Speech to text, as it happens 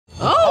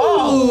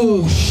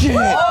shit!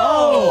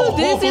 Oh,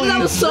 this is that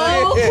was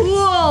so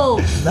cool.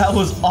 That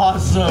was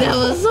awesome. That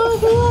was so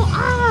cool.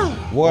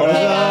 Ah. What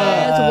Hey up?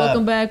 guys,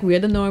 welcome back. We are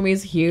the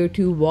Normies here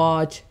to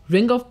watch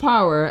Ring of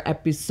Power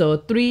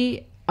episode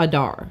 3,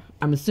 Adar.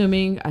 I'm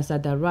assuming I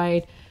said that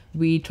right.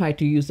 We tried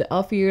to use the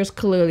elf ears.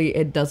 Clearly,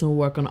 it doesn't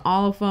work on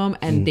all of them,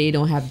 and they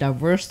don't have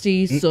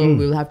diversity. So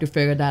we'll have to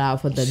figure that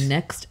out for the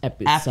next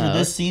episode. After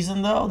this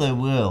season, though, they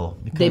will.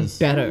 Because,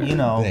 They better. You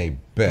know, They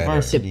better.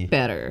 diversity.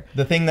 Better.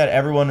 The thing that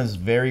everyone is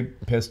very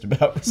pissed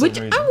about for some Which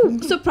reason.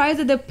 I'm surprised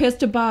that they're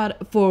pissed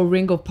about for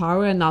Ring of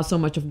Power and not so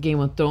much of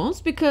Game of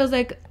Thrones, because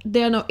like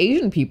there are no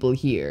Asian people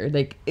here.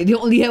 Like they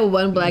only have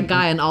one black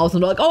guy, and all of a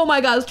sudden they're like, oh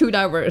my god, it's too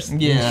diverse.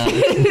 Yeah.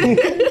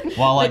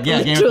 Well, like,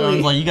 yeah, Game of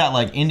Thrones, like, you got,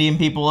 like, Indian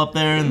people up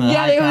there in the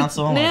High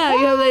Council. You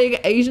have, like,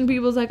 Asian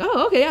people. It's like,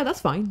 oh, okay, yeah, that's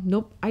fine.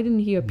 Nope, I didn't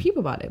hear a peep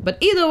about it. But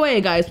either way,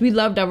 guys, we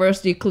love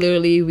diversity.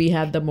 Clearly, we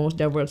have the most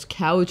diverse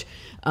couch.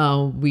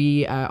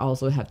 We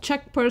also have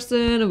Czech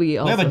person. We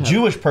also have a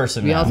Jewish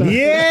person We now. also have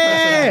Yeah!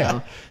 Jewish person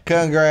now.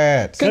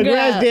 Congrats.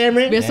 Congrats, damn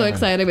it. We're so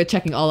excited. We're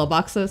checking all the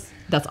boxes.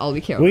 That's all we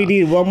care We about.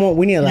 need one more.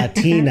 We need a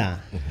Latina.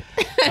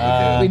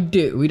 We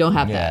do. We don't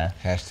have Yeah.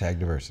 Hashtag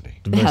diversity.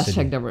 that.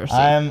 Hashtag diversity.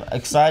 I'm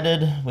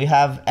excited. We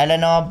have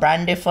Eleanor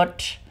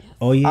Brandyfoot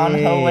Oh yeah. on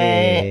her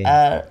way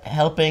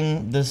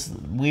helping this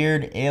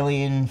weird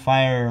alien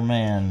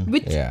fireman.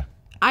 Which Yeah.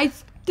 I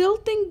still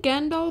think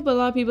Gandalf, but a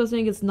lot of people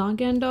think it's not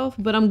Gandalf.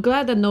 But I'm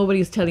glad that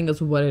nobody's telling us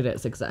what it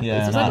is exactly.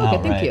 Yeah, so it's not like,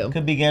 okay, thank outright. you.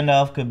 Could be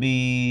Gandalf, could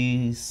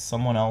be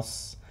someone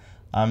else.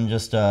 I'm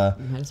just as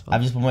well.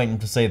 I've just been waiting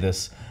to say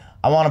this.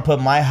 I want to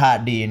put my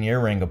hot D in your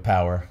ring of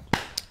power.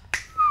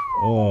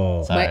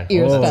 Oh. Sorry. My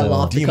ears fell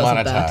off because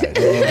of Demonetized.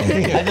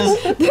 that. I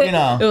just, you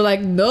know, They were like,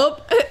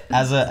 nope.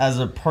 as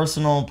a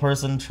personal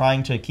person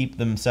trying to keep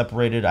them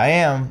separated,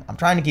 I'm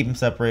trying to keep them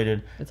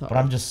separated, It's but hard.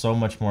 I'm just so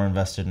much more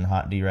invested in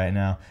Hot D right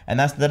now. And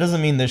that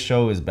doesn't mean this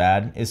show is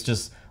bad. It's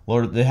just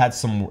Lord, it has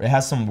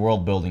some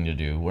world building to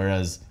do,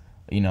 whereas,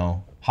 you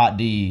know, Hot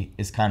D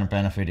is kind of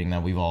benefiting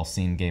that we've all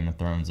seen Game of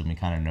Thrones and we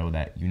kind of know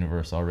that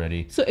universe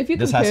already. So if you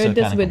has compare to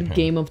this kinda with compare.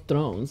 Game of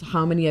Thrones,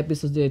 how many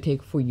episodes did it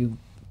take for you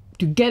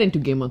to get into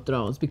Game of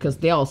Thrones? Because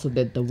they also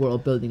did the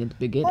world building at the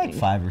beginning. Like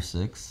 5 or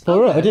 6. For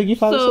real? It took you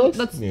 5 so or 6?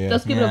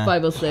 let's give it a Yeah.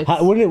 5 or 6.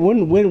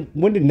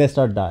 When did Ned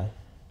Stark die?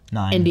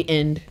 9. In the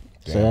end.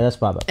 So yeah, that's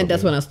probably. And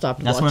that's when I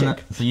stopped That's watching.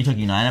 so you took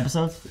you 9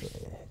 episodes?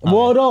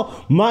 Well, no,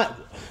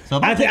 So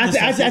I think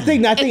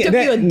It took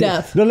you a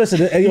death. No, listen.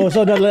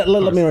 So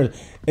let me.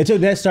 It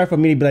took that start for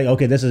me to be like,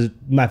 okay, this is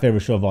my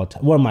favorite show of all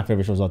time. One of my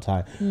favorite shows of all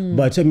time.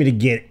 But it took me to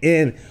get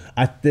in.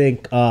 I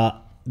think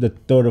the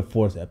 3rd or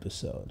 4th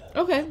episode.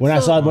 Okay. When I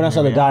saw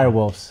the dire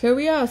wolves. Here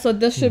we are. So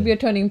this should be a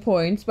turning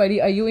point.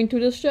 Spidey, are you into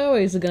this show, or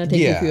is it gonna take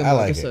you a few Yeah, I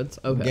more like episodes?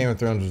 it. Okay. Game of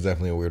Thrones was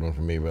definitely a weird one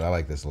for me, but I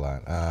like this a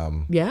lot.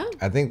 Yeah.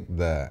 I think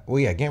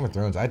Game of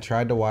Thrones, I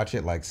tried to watch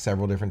it like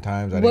several different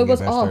times. I What didn't was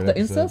get past off? third The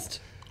episode. incest?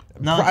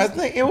 No, I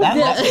think it was.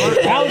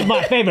 That was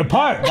my favorite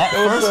part. It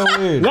was so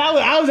weird.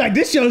 I was like,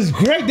 this show is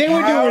great. They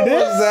were How doing was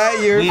this.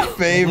 that your we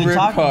favorite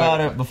talked part?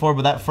 about it before,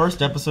 but that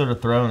first episode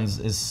of Thrones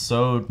is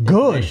so Good.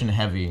 information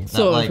heavy.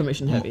 So that,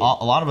 information heavy. A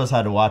lot of us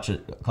had to watch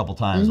it a couple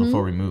times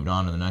before we moved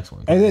on to the next one.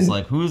 'Cause And it's then-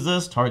 like, who's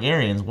this?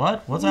 Targaryens?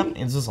 What's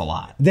happening? It's just a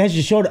lot. They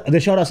showed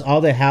us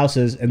all their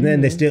houses, and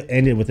then they still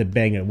ended with a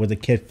banger with a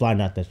kid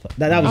flying out that was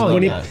Oh,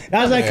 when yeah.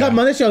 I was like, come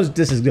on, this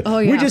is good. Oh,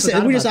 yeah, I forgot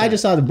about I that.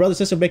 just saw the brother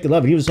sister making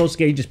love, and he was so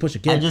scared he just pushed a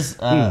kid. I just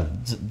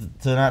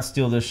to not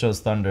steal this show's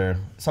thunder.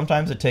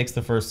 Sometimes it takes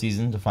the first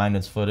season to find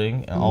its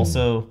footing, and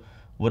also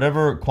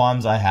whatever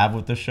qualms I have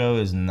with the show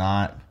is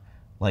not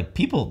like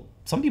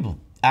some people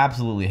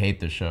absolutely hate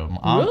this show.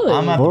 Really?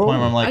 I'm at the point where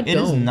I'm like, I it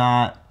is don't.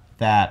 not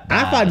that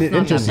bad. I find it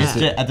not that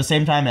interesting. bad. At the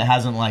same time, it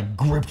hasn't like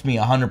gripped me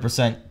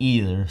 100%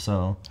 either.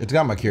 So It's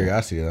got my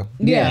curiosity though.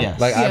 Yeah. Yes.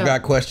 Like Yeah. I've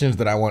got questions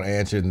that I want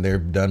answered, and they're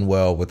done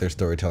well with their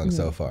storytelling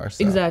so far.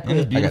 So. Exactly.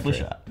 and it's beautifully you.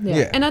 shot. Yeah.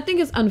 Yeah. And I think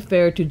it's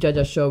unfair to judge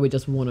a show with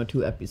just 1 or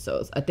 2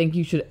 episodes. I think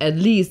you should at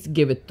least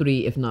give it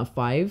 3, if not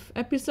 5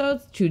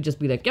 episodes to just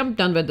be like, yeah, I'm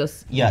done with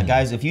this. Yeah,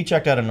 guys, if you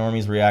checked out a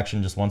Normie's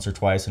reaction just once or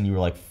twice and you were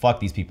like, fuck,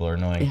 these people are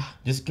annoying, Yeah.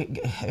 just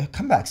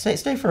come back. Stay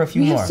for a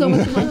few We more. have so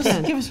much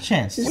content. Give us a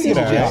chance. Just See give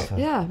what it we a offer.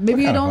 Yeah, maybe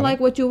you kinda don't funny. like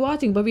what you're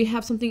watching, but we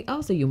have something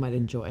else that you might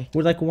enjoy.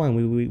 We're like wine.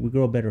 We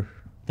grow better.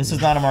 This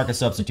is not a market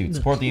substitute.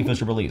 Support the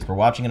official release. We're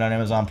watching it on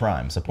Amazon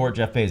Prime. Support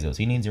Jeff Bezos.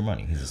 He needs your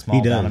money. He's a small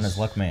He down does. on his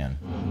luck man.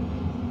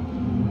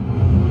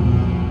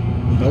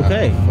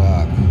 Okay.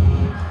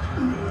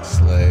 Fuck.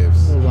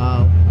 Slaves. Oh,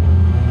 wow.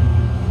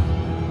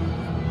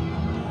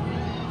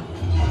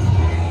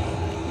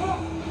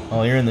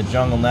 Oh, you're in the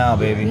jungle now,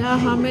 baby. Yeah,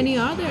 how many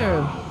are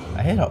there?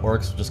 I hate how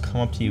orcs will just come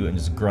up to you and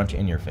just grunt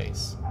in your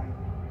face.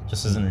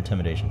 Just as an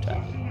intimidation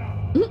tactic.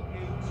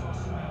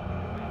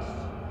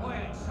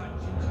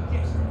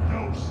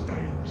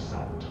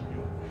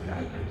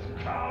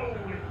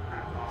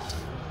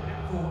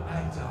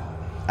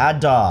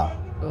 Adar.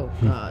 Oh,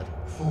 God.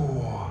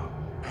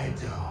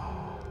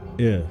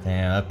 Yeah.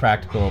 Damn, that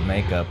practical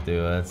makeup,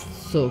 dude. That's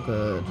So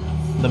good.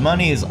 the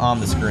money is on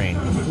the screen.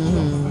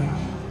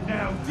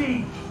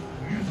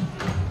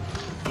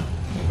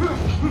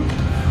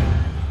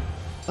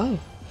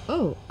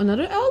 Oh,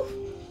 another elf?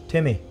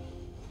 Timmy,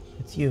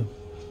 it's you.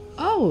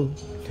 Oh,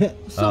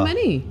 so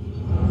many.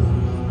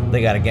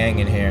 They got a gang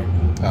in here.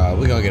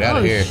 We're gonna get out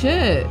of here. Oh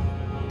shit.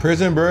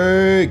 Prison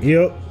break.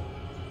 Yep.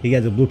 He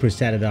got the blueprint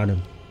tatted on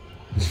him.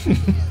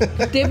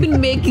 They've been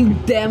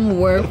making them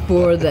work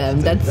for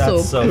them. That's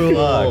so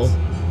cruel.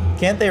 fucked.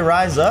 Can't they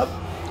rise up?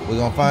 We're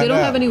gonna find out. They don't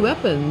have any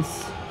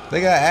weapons.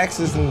 They got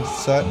axes and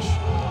such.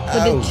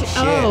 But Shit.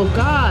 oh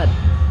god.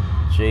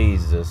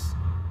 Jesus.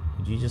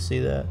 Did you just see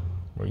that?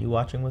 Were you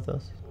watching with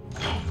us?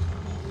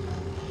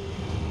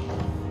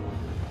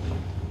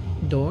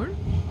 Dorn?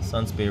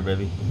 Sunspear,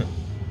 baby.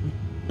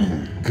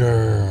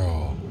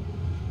 Girl.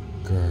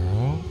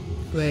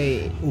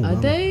 Wait, are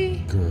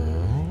they?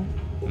 Girl.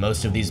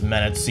 Most of these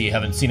men at sea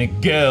haven't seen a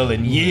girl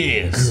in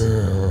years.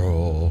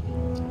 Girl.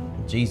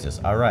 Jesus,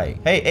 alright.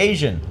 Hey,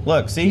 Asian.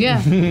 Look, see?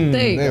 Yeah,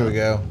 there you There go. we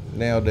go.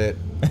 Nailed it.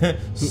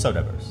 So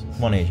diverse.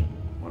 One Asian.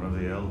 One of the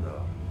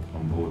Eldar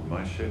on board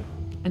my ship.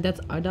 And that's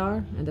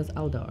Adar, and that's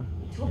Eldar.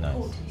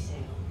 Nice.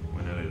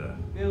 We're nearly there.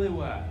 Nearly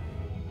where?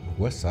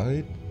 West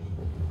side?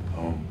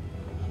 Home.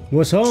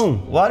 What's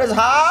home? What is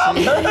home?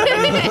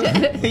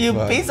 You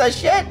Fuck. piece of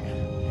shit.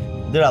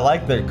 Dude, I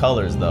like their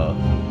colors though.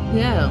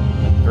 Yeah.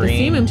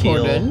 Green, They seem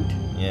teal. important.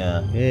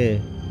 Yeah. Yeah.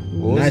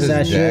 What was Nice his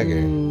ass shit. dagger?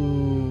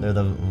 Ooh. They're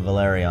the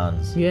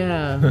Valerians.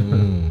 Yeah.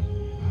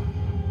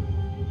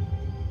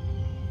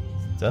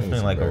 Definitely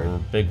Nice like a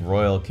bird. big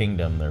royal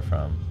kingdom they're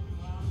from.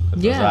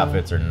 'Cause Yeah. Those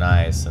outfits are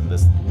nice and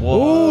this.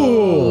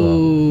 Whoa.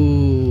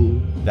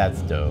 Ooh.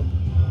 That's dope.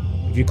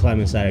 If you climb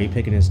inside, are you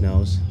picking his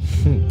nose?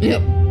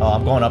 Yep. Oh,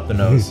 I'm going up the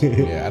nose.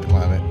 Yeah, I'd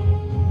climb it.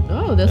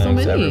 Oh, there's so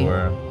Thanks many.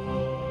 everywhere.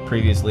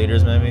 Previous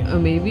leaders, maybe? Or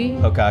maybe.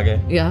 Hokage.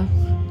 Yeah.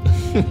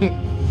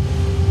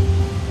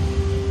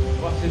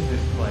 What is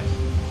this place?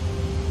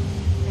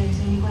 There is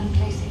only one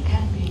place it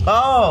can be.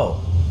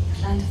 Oh!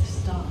 The land of the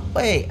star.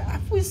 Wait,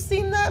 have we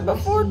seen that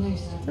before? No,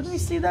 sir. Did we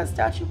see that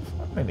statue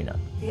before? Maybe not.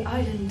 The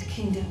island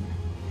kingdom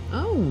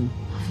Oh.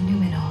 of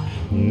Numenor.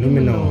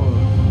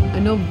 Numenor. I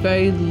know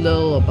very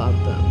little about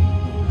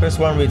them. Chris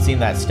sworn we'd seen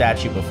that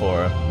statue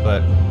before,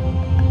 but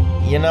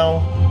you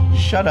know,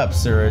 shut up,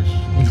 Surge.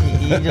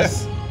 You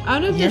just I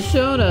don't know if You- you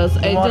showed us.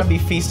 you It want to just be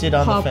feasted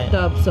on the popped fame.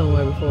 up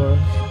somewhere before.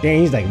 Then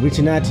he's like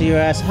reaching out to your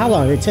ass. How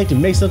long did it take to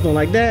make something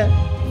like that?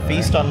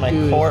 Feast on my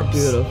Dude, corpse.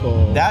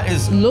 beautiful. That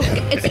is. Look,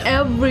 it's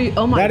every.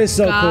 Oh my god. That is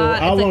so cool. I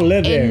it's wanna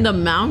live there. In the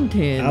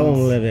mountains. I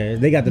won't live there.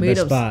 They got the Made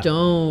best of spot.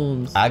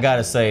 stones. I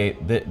gotta say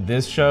that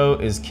this show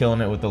is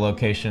killing it with the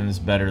locations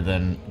better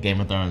than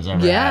Game of Thrones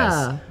ever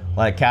Yeah. has.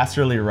 Like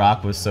Casterly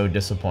Rock was so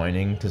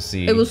disappointing to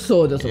see. It was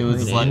so It disappointing.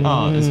 was like,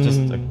 oh, it's just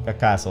a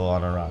castle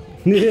on a rock.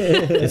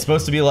 It's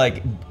supposed to be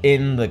like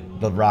in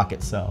the rock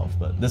itself,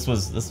 but this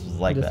was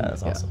like This that. is-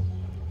 It's yeah. awesome.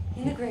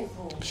 In the Great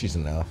War, She's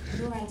an elf.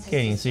 your ancestors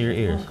Okay, you can see your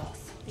ears. Morgoth.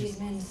 These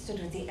men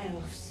stood with the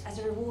elves. As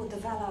a reward, the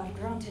Valar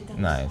granted them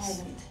Nice. this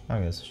island. I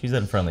guess she's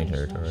in friendly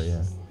territory.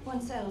 Yeah.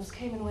 Once elves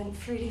came and went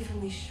freely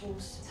from these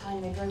shores, the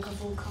time they broke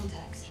off all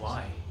contact.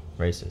 Why?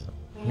 Racism.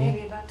 We may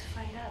be about to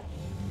find out.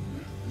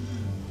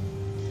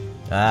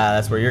 Ah,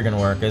 that's where you're gonna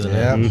work, isn't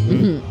Yeah.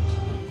 it?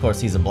 Of course,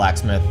 he's a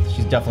blacksmith.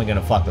 She's definitely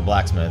gonna fuck the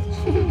blacksmith.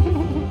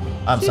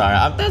 I'm sorry.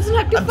 I'm doesn't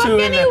have to I'm fuck too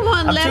anyone. Into,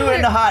 I'm Let too her-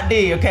 into hot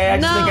D. Okay, I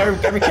just No.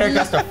 think every character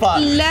has to fuck.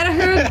 Let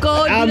her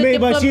go do I the mean,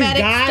 but she's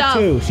diplomatic got stuff.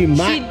 to. She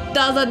might- She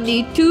doesn't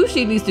need to.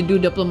 She needs to do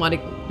diplomatic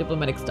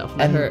stuff.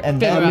 Let And- her and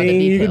figure then- out I mean,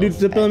 the you can do details.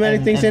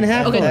 diplomatic things and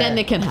have Okay, fun. then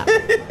it can happen.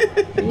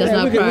 That's Yeah,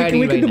 not we can, priority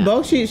we can right do now.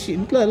 both. She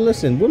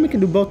listen, women can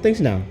do both things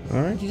now.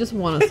 All right. You just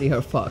want to see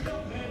her fuck.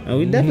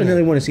 We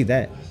definitely want to see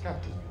that.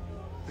 Captain,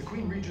 the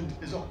Queen Regent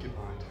is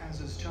occupied, as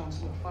is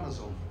Chancellor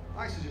Falazon.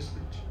 I suggest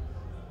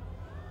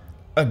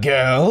that A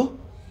girl?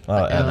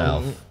 Oh, an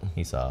elf. elf.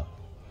 He saw.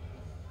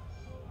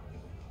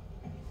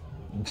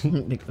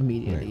 Like,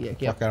 immediately.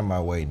 Yeah. Fuck out of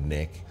my way,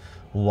 Nick.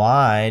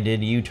 Why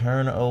did you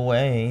turn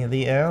away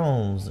the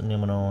elves,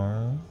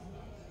 Numenor?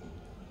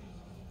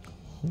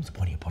 It's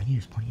pointy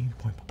ears,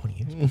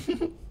 pointy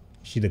ears.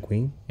 She the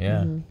queen?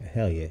 Yeah.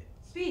 Hell yeah.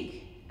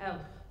 Speak,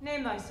 elf.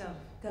 Name thyself.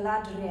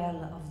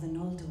 Galadriel of the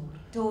Noldor,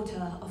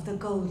 daughter of the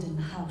Golden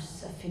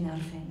House of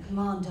Finarfin,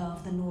 commander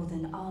of the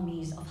northern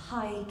armies of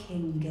High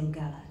King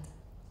Gil-galad.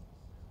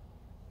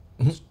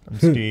 I'm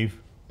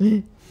Steve. A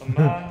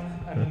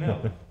man and an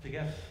elf.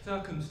 Together.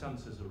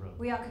 Circumstances arose.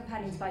 We are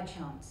companions by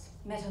chance,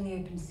 met on the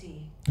open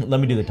sea. Let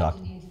me do the talk.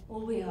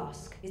 All we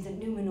ask is that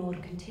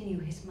Numenor continue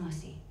his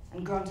mercy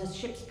and grant us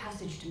ship's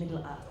passage to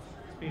Middle-earth.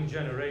 It's been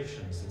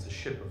generations since a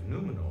ship of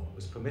Numenor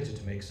was permitted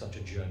to make such a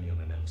journey on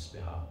an elf's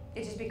behalf.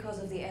 It is because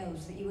of the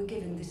elves that you were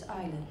given this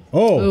island.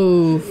 Oh,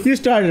 Oof. you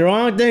started the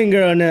wrong thing,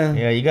 girl. Now.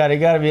 Yeah, you gotta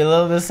be a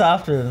little bit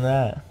softer than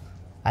that.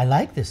 I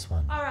like this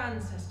one. Our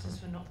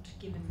ancestors were not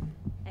given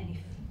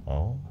anything.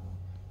 Oh,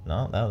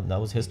 no, that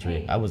was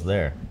history. I was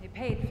there. They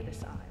paid for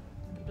this island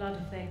with the blood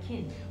of their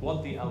kin.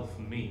 What the elf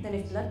means. Then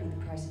if blood be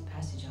the price of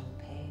passage, I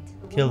will pay it.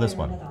 But Kill way this or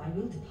one. another, I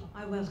will depart.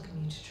 I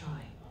welcome you to try.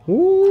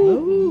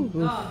 Ooh.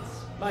 Guards,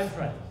 my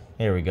friend.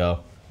 Here we go.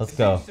 Let's It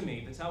go. seems to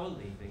me that our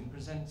leaving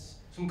presents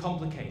some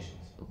complications.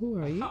 Who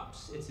are you?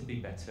 Perhaps it'd be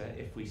better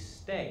if we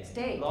stay.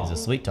 Stay. He's a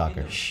sweet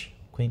talker. Enough. Shh,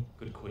 Queen.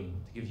 Good Queen,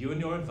 to give you and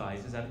your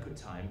advisors adequate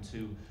time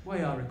to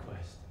weigh our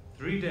request.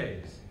 3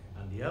 days,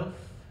 and the elf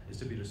is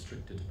to be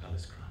restricted to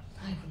Palace Crown.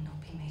 I will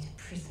not be made a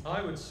prisoner.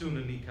 I would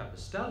sooner kneecap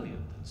the stallion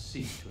than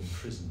seek to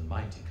imprison the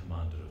mighty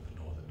commander of the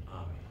Northern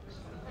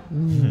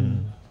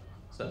Army.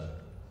 So,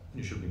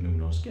 you should be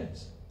Numenor's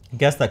guest.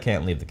 Guess that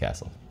can't leave the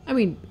castle. I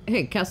mean,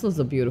 hey, castle's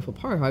a beautiful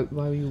part. Why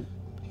would you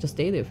just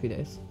stay there a few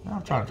days?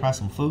 I'm trying to try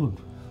some food.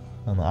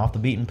 On the off the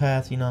beaten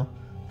path, you know.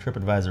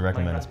 TripAdvisor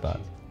recommended spot.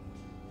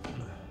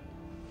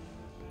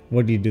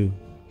 What do you do?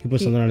 He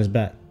put something on his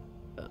back.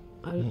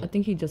 I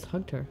think he just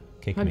hugged her.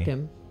 Kick hugged me.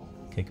 him.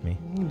 Kick me.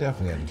 You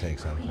definitely got to take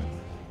something.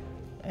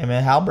 Hey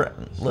man,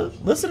 Halbrand,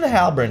 listen to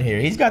Halbrand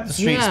here. He's got the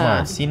street Yeah.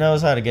 smarts. He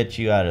knows how to get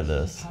you out of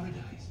this.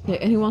 Yeah,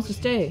 and he wants to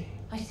stay.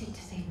 I seek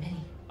to save many.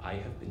 I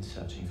have been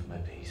searching for my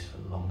peace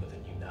for longer than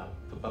you know.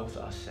 For both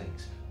our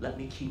sakes, let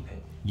me keep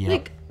it. Yeah.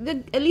 Like,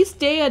 at least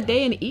stay a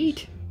day and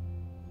eat.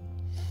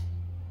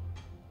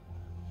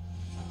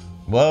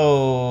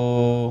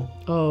 Whoa.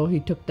 Oh, he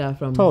took that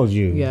from. Told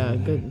you. Yeah,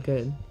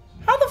 good.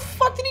 How the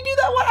fuck did he do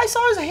that? What? I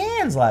saw his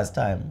hands last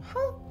time.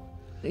 Huh?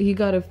 He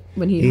got it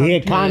when he He hugged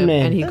hit him,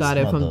 comment. and he That's got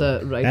it from mother-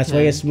 the right That's hand.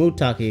 why you're smooth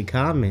talking.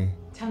 Comment.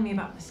 Tell me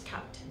about this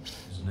captain.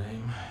 His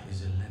name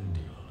is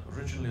Elendil,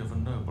 originally of a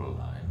noble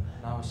line,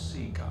 now a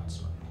sea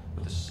guardsman,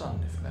 with a son,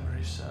 if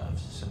memory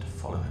serves, sent to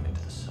follow him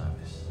into the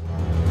service.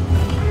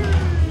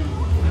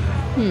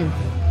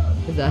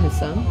 Is that his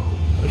son?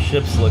 The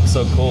ships look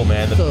so cool,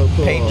 man. The So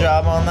cool. paint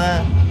job on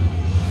that.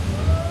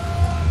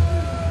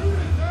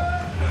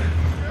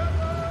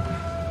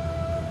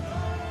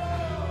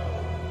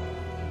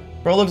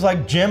 Bro looks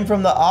like Jim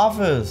from The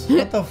Office.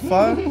 What the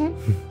fuck?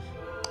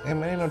 Hey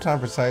man, ain't no time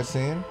for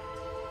sightseeing.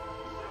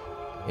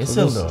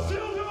 Isildur.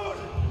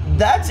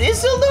 That's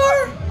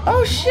Isildur?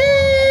 Oh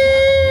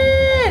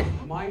shit!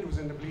 Mind was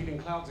in the bleeding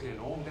clouds again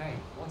all day.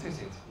 What is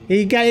it?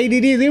 He got ADD.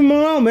 Leave him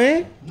alone,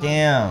 man.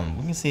 Damn,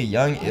 we can see a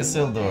young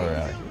Isildur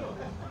out here.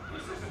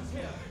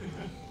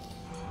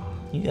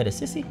 You got a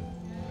sissy?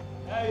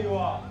 There you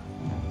are.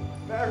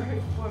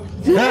 Very fun.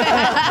 What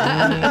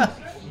are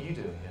you doing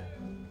here?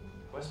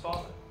 Where's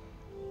father?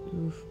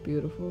 Oof,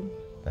 beautiful.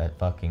 That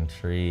fucking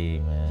tree,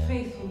 man.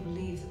 Faithful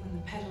believe that when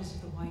the petals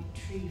of the white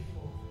tree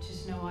fall,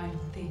 'tis no idle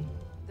thing.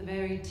 The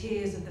very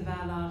tears of the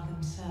Valar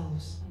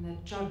themselves, and their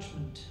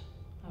judgment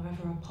are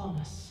ever upon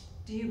us.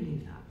 Do you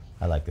believe that?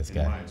 I like this In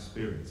my guy.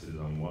 experience, it is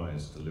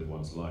unwise to live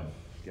one's life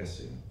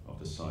guessing of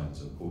the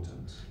signs and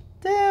portents.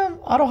 Damn,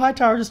 Otto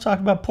Hightower just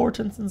talked about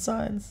portents and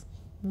signs.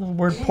 The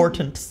word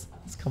portents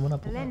is coming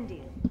up. a lot.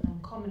 Elendil, an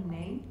uncommon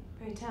name.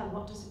 Pray tell,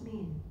 what does it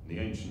mean? In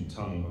the ancient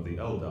tongue of the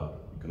Eldar,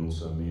 it can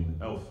also mean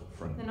elf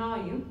friend. Then are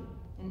you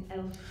an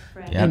elf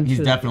friend? Yeah, he's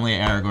Interesting. definitely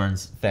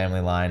Aragorn's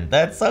family line.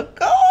 That's so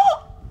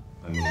cool!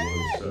 I'm a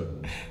loyal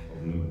servant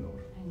of Numenor.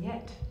 And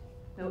yet,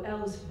 though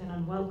elves have been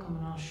unwelcome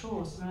on our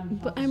shores,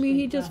 grandfather's But I mean,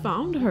 he great just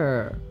grandfather- found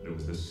her. It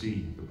was the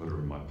sea that put her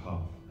in my path,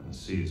 and the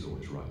sea is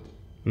always right.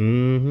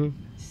 Mm-hmm.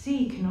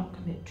 Sea cannot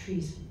commit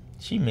treason,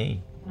 She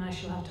me. and I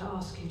shall have to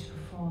ask you to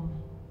perform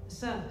a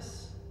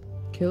service.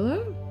 Kill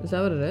her? Is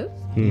that what it is?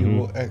 You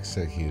will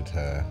execute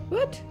her.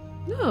 What?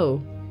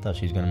 No. Thought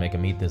she was gonna make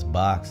him eat this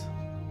box.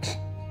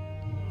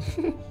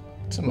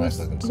 It's a nice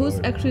looking Who's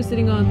sword. actually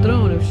sitting on a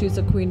throne if she's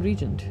a queen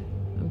regent?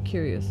 I'm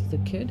curious. The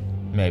kid?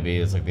 Maybe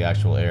it's like the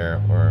actual heir,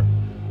 or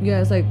Yeah,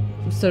 it's like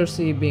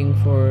Cersei being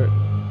for.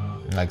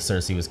 like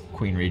Cersei was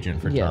queen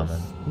regent for Yes.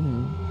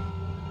 Tommen.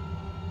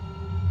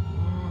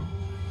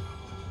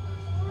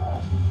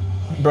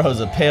 Bro's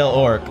a pale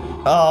orc.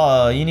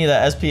 Oh, you need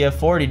that SPF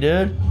 40,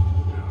 dude.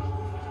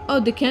 Oh,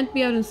 they can't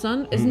be out in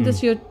sun? Isn't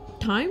this your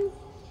time?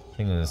 I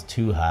think it's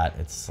too hot.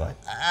 It's like,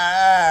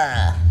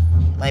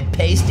 my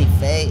pasty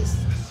face.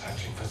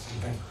 Searching for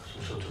something,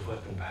 some sort of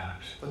weapon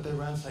perhaps. But they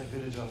ransack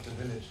village after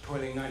village,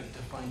 toiling nightly to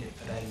find it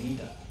for their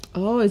leader.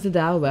 Oh, is it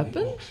that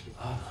weapon?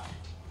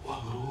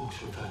 What would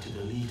orcs refer to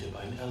the leader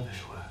by an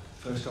elvish word?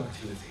 First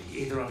opportunity,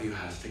 either of you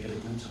has to get a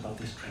glimpse about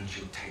this trench,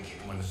 you take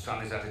it. When the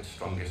sun is at its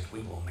strongest, we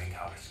will make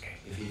our escape.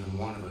 If even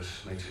one of us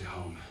makes it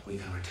home, we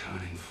can return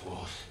in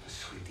force and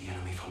sweep the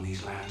enemy from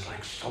these lands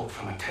like salt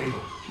from a table.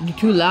 You're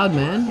too loud,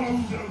 man.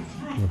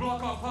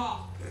 Block our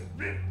path!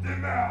 Rip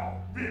them out!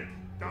 Rip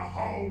the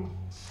whole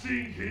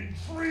stinking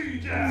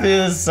tree down!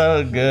 This is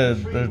so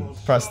good. The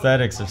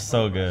prosthetics are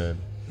so good.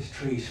 This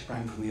tree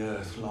sprang from the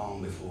earth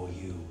long before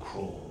you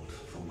crawled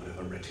from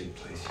whatever wretched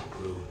place it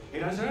grew.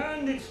 It has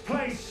earned its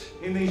place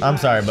in these I'm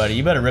sorry, lands. buddy.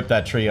 You better rip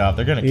that tree off.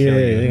 They're gonna Yeah, kill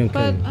they're you. gonna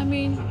kill But, you. I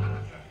mean,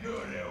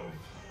 Good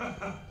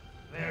elf.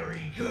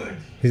 Very good.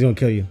 He's gonna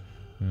kill you.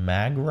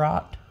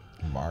 Magrot?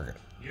 Margaret.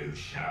 You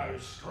show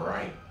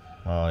straight.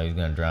 Oh, he's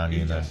gonna drown you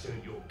You then. just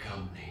earned your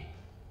company.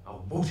 A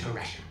water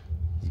ration.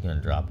 He's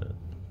gonna drop it.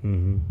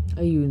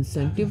 are you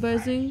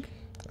incentivizing?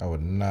 I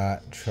would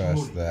not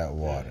trust that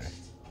water.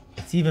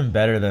 It's even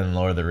better than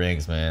Lord of the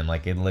Rings, man.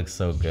 Like, it looks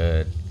so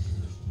good.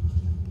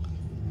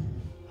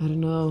 I don't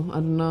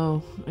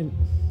know.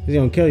 He's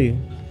gonna kill you.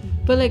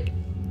 But, like,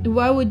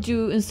 why would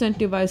you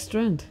incentivize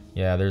strength?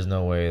 Yeah, there's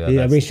no way that.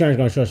 Yeah, I mean, Sharon's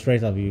gonna show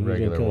straight off you.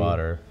 Regular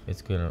water. You.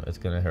 It's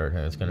gonna hurt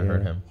him. It's gonna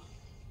hurt him.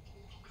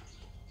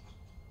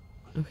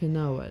 Okay,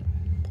 now what?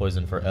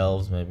 Poison for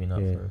elves, maybe not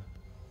for.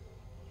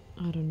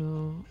 I don't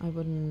know. I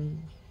wouldn't.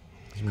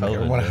 You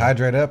want to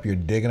hydrate up? You're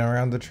digging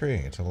around the tree.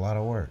 It's a lot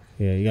of work.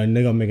 Yeah, they're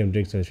gonna make him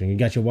dig through the tree. You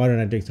got your water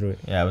and I dig through it.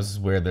 Yeah, it was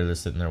just weird. They're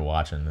just sitting there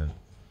watching. And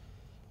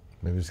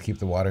maybe just keep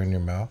the water in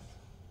your mouth.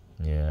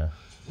 Yeah.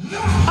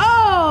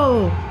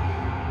 Oh!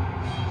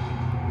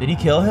 Did he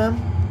kill him?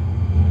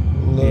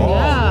 Yeah.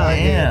 Oh,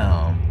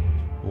 damn.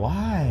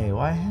 Why?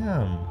 Why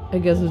him? I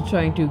guess it's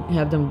trying to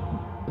have them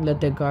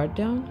let their guard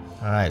down.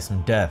 All right,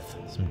 some death.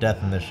 Some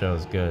death in this show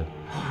is good.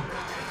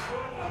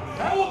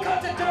 I will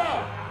cut it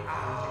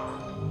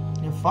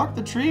down. Yeah, fuck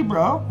the tree,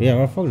 bro. Yeah,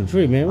 we're fucking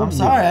tree, man. I'm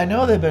sorry. I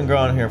know they've been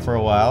growing here for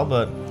a while,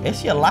 but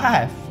it's your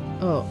life.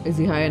 Oh, is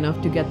he high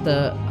enough to get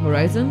the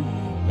horizon?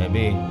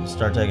 Maybe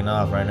start taking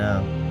off right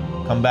now.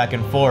 Come back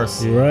in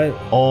force. You right?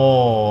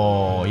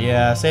 Oh,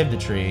 yeah. Save the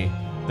tree.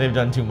 They've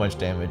done too much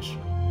damage.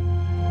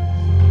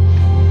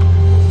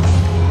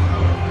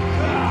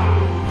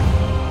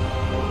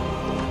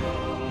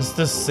 Just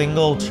a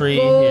single tree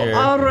here.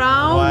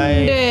 Around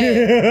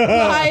it.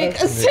 Like,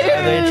 seriously.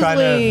 Are they trying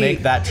to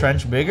make that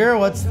trench bigger?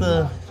 What's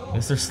the... I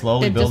guess they're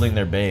slowly building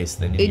their base.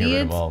 They need to get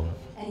rid of all of it.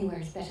 Anywhere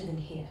is better than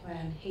here, where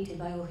I'm hated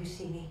by all who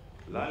see me.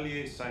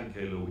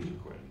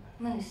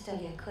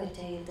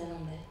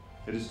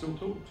 It is still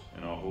taught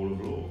in our Hall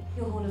of Law.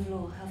 Your Hall of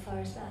Law, how far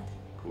is that?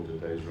 Quarter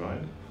day's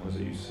ride. What is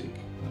it you seek?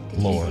 Did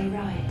Lore. you say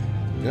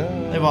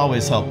ride? They've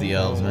always helped the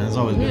elves, man. There's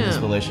always been this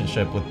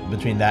relationship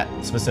between that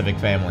specific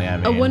family. I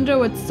mean, I wonder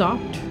what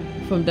stopped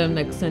from them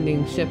like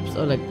sending ships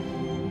or like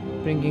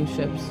bringing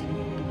ships.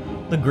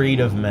 The greed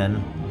of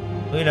men.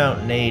 We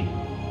don't need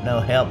no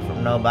help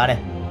from nobody.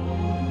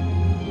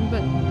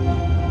 But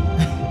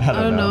I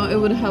don't know. It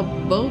would help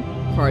both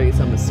parties,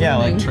 I'm assuming. Yeah,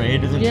 like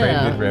trade. Isn't trade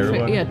good for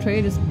everyone? Yeah,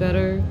 trade is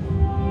better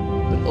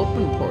with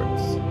open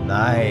ports.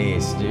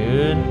 Nice,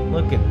 dude.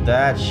 Look at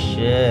that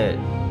shit.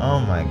 Oh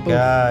my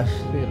gosh.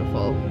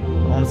 Beautiful.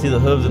 I want to see the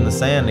hooves in the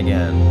sand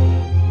again.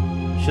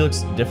 She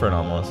looks different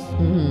almost.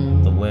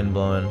 Mm-hmm. The wind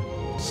blowing.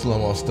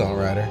 Slow-mo stunt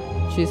rider.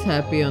 She's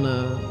happy on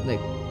a,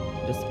 like,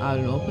 just out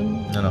and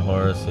open. On a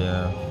horse,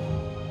 yeah.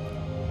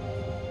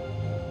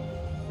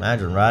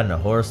 Imagine riding a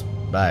horse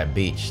by a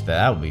beach.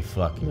 That would be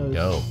fucking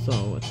dope. So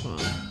much fun.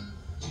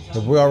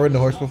 Have we all ridden a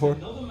horse before?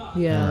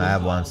 Yeah. I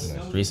have once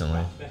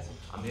recently.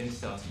 I'm here to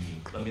start you.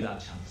 Let me that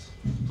chance,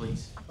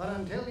 please. But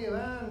until you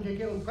learn to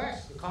kill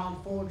quests, you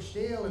can't forge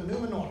steel in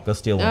Numenor. Go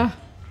steal one.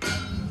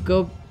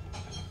 Go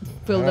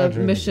fill the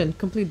mission.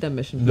 Complete that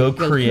mission. Go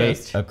Guild create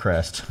quest. a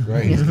crest.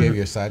 Right, he just gave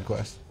you a side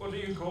quest. What are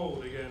you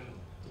called again?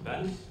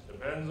 Depends.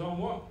 Depends on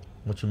what?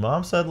 What your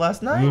mom said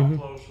last night? How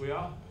close we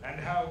are, and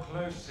how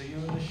close are you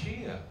in the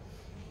sheer?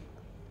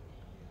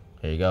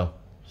 Here you go.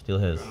 Steal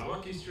his. You're on a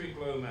lucky streak,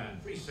 low man.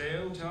 Free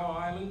sail to our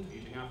island,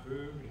 eating our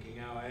food,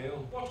 drinking our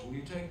ale. What will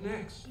you take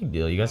next? Big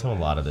deal. You guys have a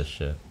lot of this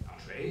shit. Our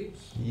trades?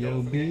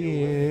 Yo,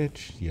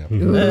 bitch. Yep.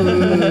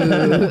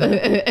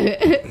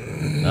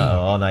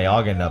 Uh-oh. Oh, now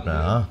y'all getting up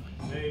now, huh?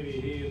 Maybe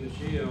he and the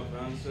sheer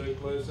found so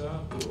close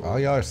after all. All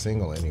y'all are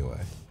single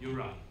anyway. You're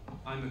right.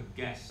 I'm a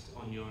guest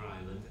on your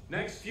island.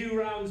 Next few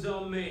rounds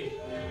on me.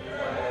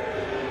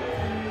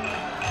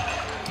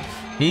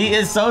 He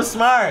is so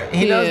smart.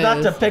 He knows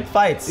not to pick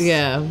fights.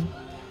 Yeah.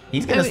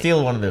 He's gonna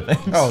steal one of the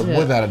things. Oh,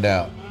 without a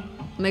doubt.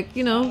 Like,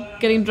 you know,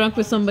 getting drunk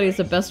with somebody is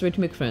the best way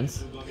to make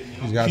friends.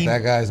 He's got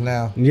that guy's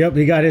now. Yep,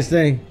 he got his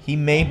thing. He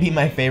may be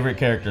my favorite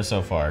character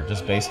so far,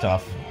 just based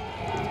off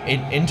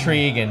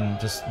intrigue and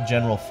just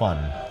general fun.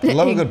 I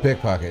love a good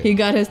pickpocket. He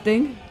got his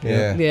thing?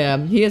 Yeah. Yeah,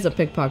 he is a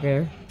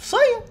pickpocketer. See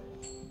ya.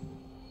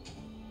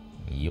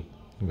 Yep.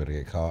 You better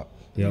get caught.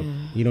 Yep.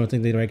 You don't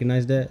think they'd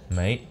recognize that?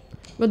 Mate.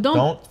 But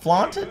don't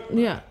flaunt it?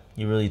 Yeah.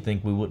 You really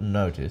think we wouldn't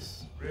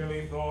notice?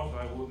 Really thought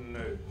I wouldn't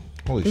know.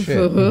 Holy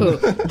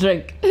shit.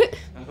 Drink.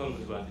 I thought it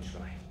was worth a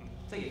try.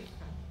 Take it.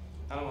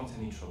 I don't want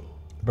any trouble.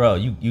 Bro,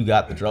 you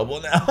got the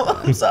trouble now.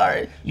 I'm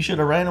sorry. You should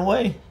have ran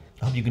away.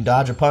 I hope you can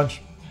dodge a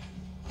punch.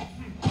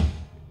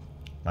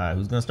 Alright,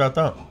 who's gonna start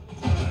throwing?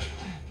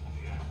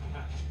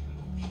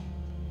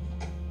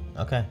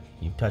 Okay,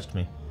 you touched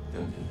me.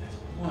 Don't do that.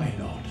 Why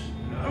not?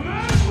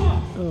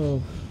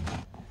 Oh.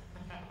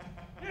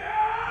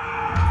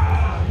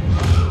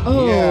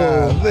 Oh.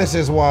 Yeah, this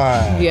is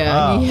why.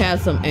 Yeah, he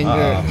has some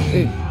anger.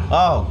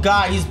 Oh,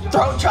 God, he's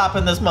throat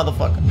chopping this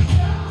motherfucker.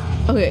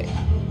 Okay.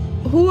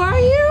 Who are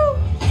you?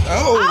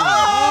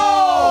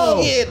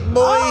 Oh! Shit,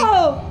 boy.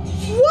 Oh!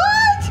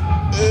 What?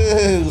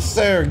 Ew,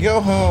 sir,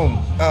 go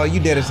home. Oh, you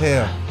dead as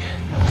hell.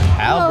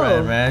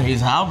 Halbrand, man.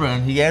 He's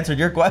Halbrand. He answered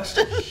your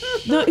question.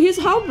 No, he's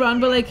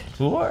Halbrand, but like.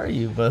 Who are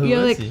you? But who yeah,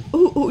 is like, he?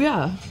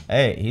 Yeah.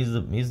 Hey, he's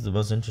the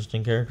most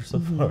interesting character so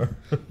far.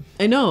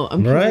 I know.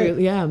 I'm Right? curious.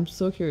 Yeah, I'm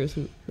so curious.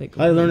 Who, like,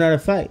 I learned how to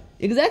fight.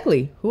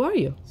 Exactly. Who are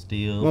you?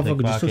 Steal,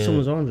 Motherfucker just took pickpocket.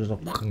 someone's arm just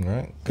like.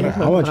 Right.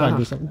 I want to try to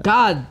do something.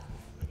 God.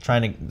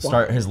 Trying to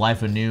start his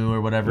life anew or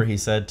whatever he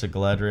said to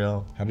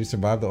Galadriel. How do you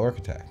survive the orc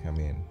attack? I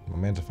mean, my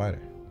man's a fighter.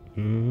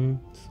 Mm-hmm.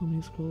 So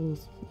many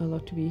scrolls. I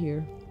love to be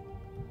here.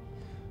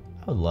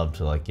 I would love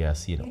to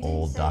see an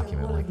old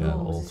document like that,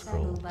 old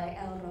scroll. By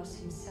Elros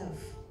himself.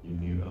 You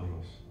knew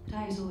Elros?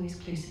 I was always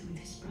closer with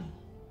his brother.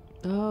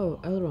 Oh,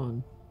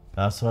 Elrond.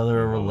 That's why they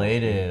were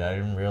related. I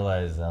didn't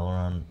realize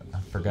Elrond. I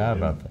forgot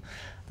about that.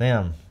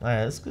 Damn.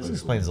 Alright, this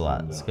explains a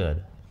lot. It's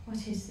good. What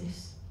is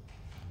this?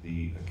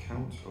 The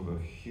account of a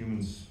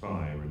human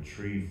spy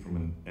retrieved from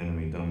an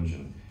enemy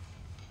dungeon.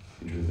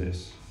 He drew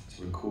this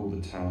to recall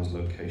the tower's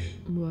location.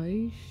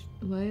 Why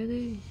are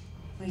they?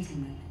 Wait a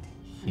moment.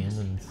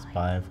 Human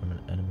spy from an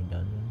enemy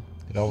dungeon?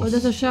 Oh,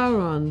 that's a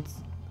Sauron's.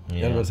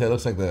 Yeah, I was say it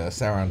looks like the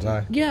Sauron's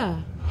eye.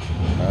 Yeah.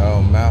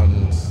 Oh,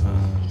 mountains.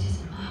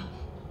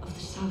 Of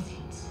the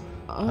Southians.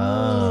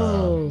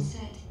 Oh.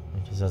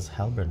 It just says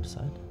Halbrand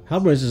side.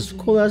 Halbrand's is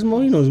cool as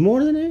more. He knows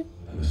more than it.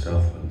 And the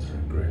Southlands are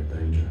in great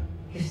danger.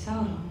 If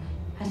Sauron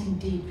has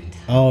indeed returned,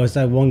 Oh, it's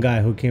that one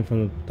guy who came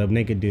from the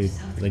naked dude,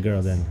 the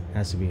girl. Then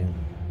has to be him.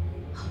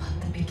 how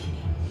about the beginning?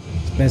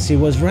 Spencer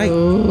was right.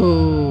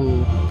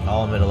 Oh.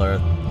 All Middle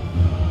Earth.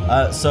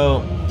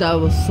 So That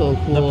was so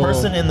cool. the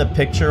person in the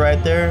picture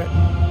right there.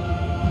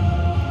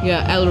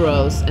 Yeah,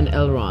 Elros and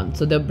Elrond.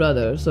 So they're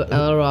brothers. So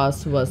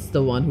Elros was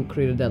the one who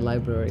created that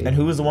library. And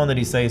who was the one that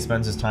he say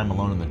spends his time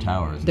alone in the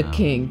towers? The now?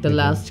 king, the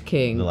last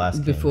king. The last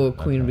king, before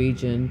Queen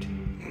Regent.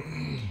 Can't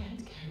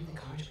carry the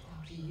cart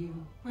without you.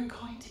 We're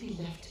going to be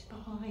left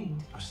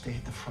behind. I'll stay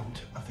at the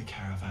front of the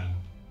caravan.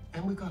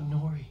 And we got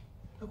Nori.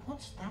 Look,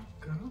 once that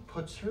girl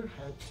puts her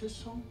head to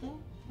something,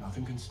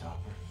 nothing can stop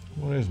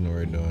her. What is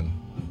Nori doing?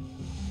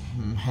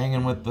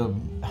 Hanging with the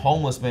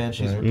homeless man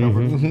she's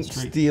recovered from the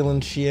street.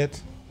 Stealing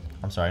shit.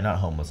 I'm sorry, not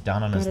homeless.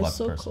 Down on his God, luck it's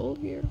so person. cold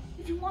here.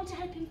 If you want to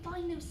help him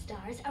find those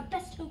stars, our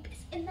best hope is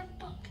in that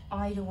book.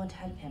 I don't want to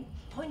help him.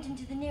 Point him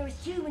to the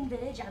nearest human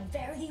village and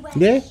fare thee well.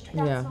 Yeah. That's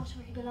Yeah. not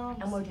where he belongs.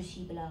 And where does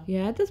he belong?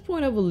 Yeah, at this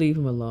point I will leave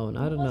him alone.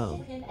 I don't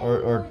know.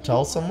 Or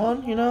tell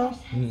someone, you know?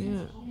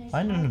 Yeah.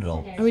 Find an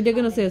adult. I mean, they're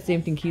gonna say the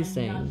same thing he's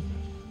saying.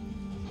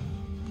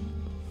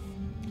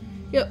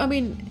 Yeah, I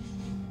mean,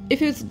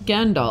 if it's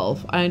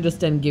Gandalf, I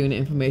understand giving the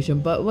information,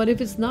 but what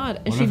if it's not?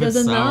 And What she if it's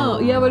doesn't know.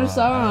 Yeah, what if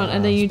Sauron?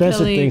 And then you Spencer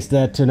telling thinks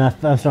that too, and I'm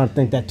starting to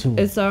think that too.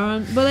 it's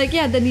Sauron. But like,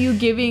 yeah, then you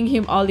giving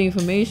him all the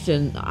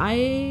information.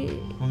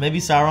 Well, maybe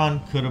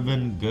Sauron could have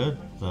been good,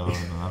 though. I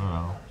don't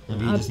know.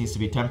 Maybe he just needs to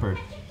be tempered.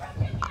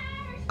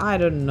 I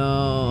don't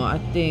know. I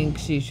think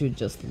she should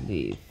just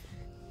leave.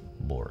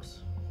 Boris.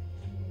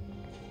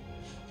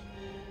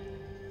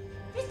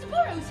 Mr.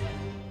 Burrows!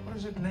 What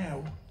is it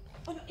now?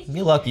 Oh, no, it's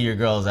You're lucky your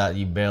girl's out,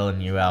 you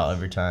bailing you out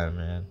every time,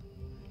 man.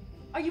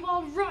 Are you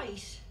all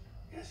right?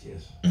 Yes,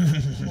 yes.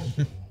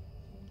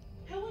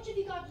 How much have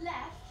you got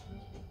left?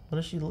 What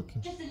is she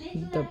looking? Just a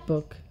little The left.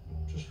 book.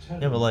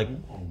 Yeah, but like,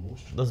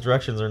 those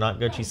directions are not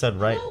good. She said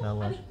right, not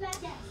left. Yes.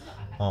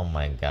 Oh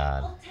my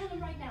god. I'll tell him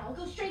right now. I'll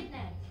go straight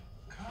now.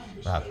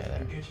 Okay,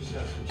 there. Get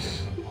yourself some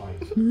chicken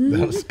pie.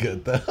 That was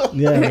good though.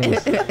 Yeah. It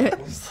was.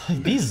 It's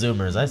like, these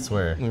Zoomers, I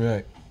swear.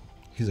 Right.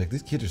 He's like,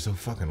 these kids are so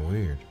fucking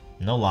weird.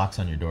 No locks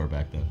on your door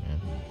back then,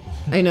 man.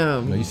 I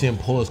know. You see him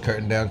pull his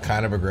curtain down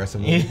kind of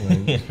aggressively.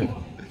 Like,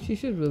 She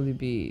should really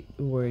be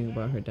worrying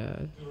about her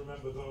dad. You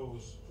remember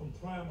those from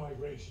prior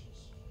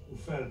migrations who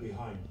fell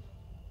behind.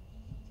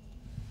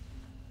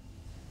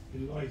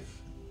 In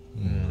life,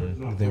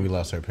 I think we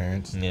lost our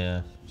parents.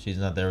 Yeah, she's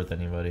not there with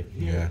anybody.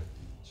 Yeah.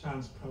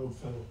 Chance proud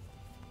fellow,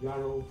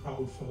 Yarrow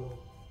proud fellow,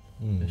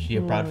 Is she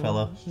a proud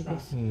fellow?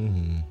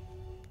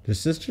 The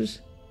sisters?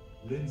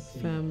 Lindsay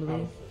Family. proud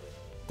fellow.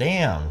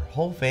 Damn,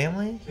 whole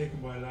family? Taken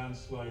by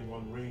landslide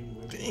one rainy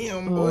winter.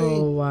 Damn, Oh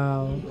boy.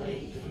 wow.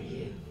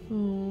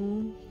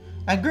 Oh.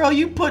 And girl,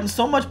 you putting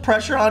so much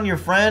pressure on your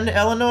friend,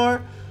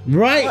 Eleanor?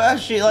 Right. Well,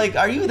 she like,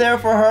 are you there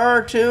for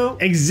her too?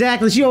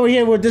 Exactly. She over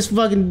here with this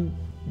fucking.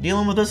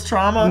 Dealing with this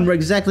trauma?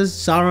 Exactly. This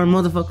Sauron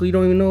motherfucker. You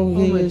don't even know who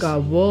Oh he my is.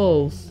 god,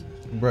 wolves.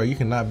 Bro, you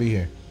cannot be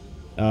here.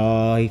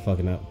 Oh, he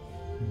fucking up.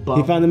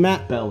 He found the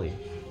map. Belly.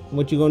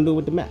 What you gonna do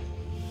with the map?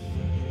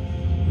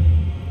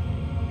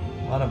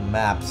 A lot of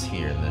maps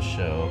here in this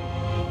show.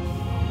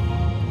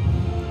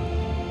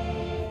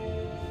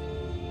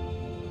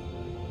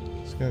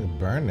 Just gonna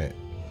burn it.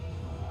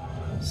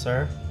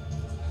 Sir,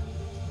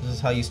 this is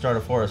how you start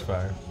a forest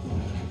fire.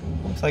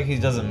 Looks like he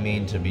doesn't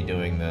mean to be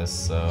doing this,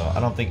 so I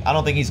don't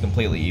think he's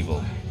completely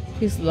evil.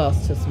 He's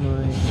lost his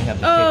mind. We have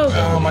to Oh, kick-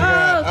 Oh my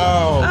god.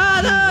 Oh.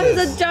 Oh no,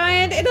 he's a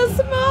giant in a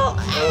small.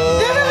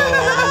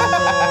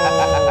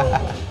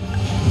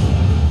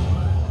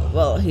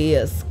 Well, he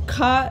is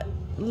caught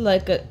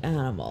like an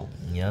animal.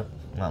 Yep.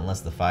 Not unless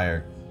the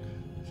fire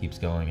keeps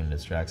going and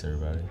distracts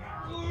everybody.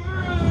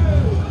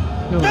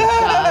 Oh my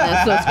god,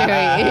 that's so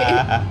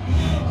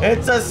scary.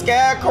 It's a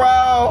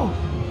scarecrow!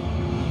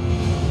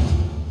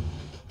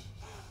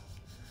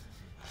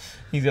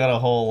 He's got a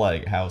whole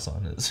like house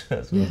on his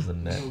chest with the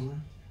neck.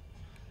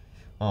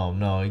 Oh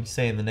no, you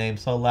saying the name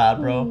so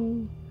loud,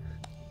 bro.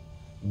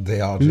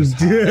 They all just.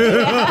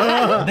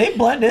 They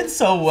blend in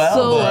so well.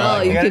 So though. well,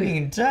 Like, you I can- didn't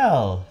even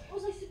tell.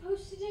 What was I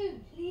supposed to do?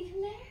 Leave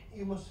him there?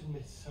 You must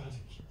admit, son,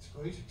 it's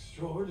quite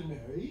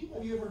extraordinary.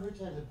 Have you ever heard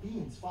tell of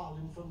beings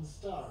falling from the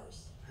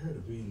stars? I heard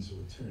of beings who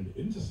were turned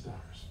into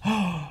stars.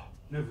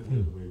 Never the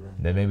other way around.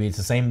 Then maybe it's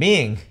the same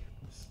being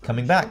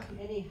coming back.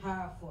 Any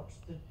hairfoot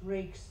that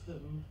breaks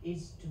them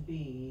is to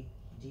be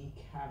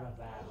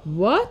decaravan.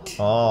 What?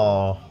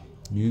 Oh.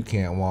 You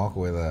can't walk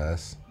with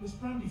us. Miss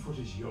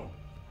Brandyfoot is young.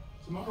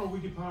 Tomorrow we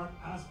depart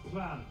as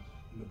planned,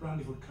 and the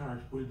Brandyfoot cart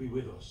will be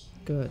with us.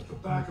 Good. At the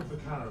back of the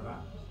caravan.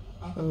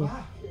 At the Oh.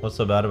 back. What's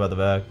so bad about the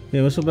back?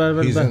 Yeah, what's so bad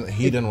about He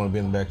that? doesn't want to be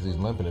in the back because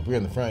he's limping. If you're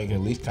in the front, you can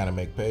at least kind of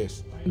make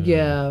pace.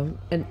 Yeah,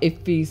 and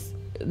if he's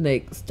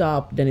like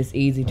stopped, then it's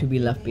easy to be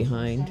left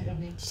behind.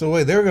 So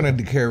wait, they were gonna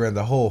caravan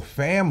the whole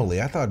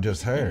family. I thought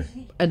just her.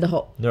 And the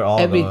whole They're all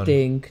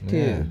everything gone. too.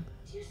 Yeah.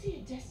 Do you see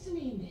a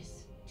destiny in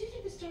this? Do you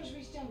think the stars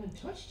reached down and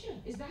touched you?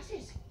 Is that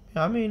it?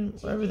 I mean,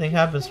 everything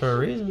happens for a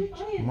reason.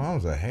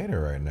 Mom's a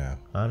hater right now.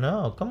 I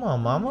know. Come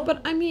on, mama.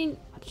 But I mean,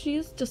 she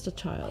is just a I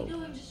child.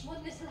 know I'm just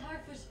one little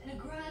Harfoot in a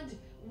grand,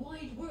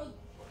 wide world.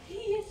 He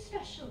is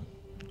special.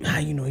 Ah,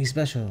 you know he's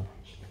special.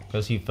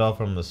 Because he fell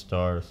from the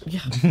stars. Yeah.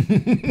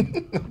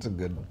 That's a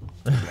good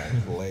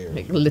layer.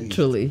 Like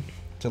literally.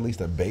 It's at least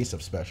a base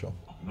of special.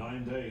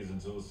 9 days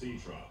until the sea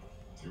trial.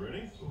 You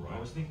ready? I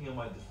was thinking I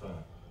might defer.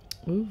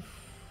 Oof.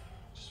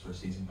 Just for a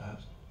season,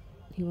 perhaps.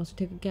 He wants to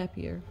take a gap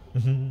year.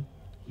 Did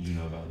you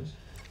know about this?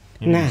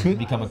 Nah.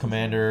 Become a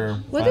commander.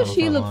 Why does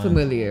she look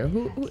familiar?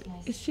 Who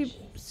is she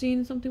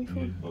seen something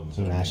before?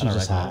 Nah, she's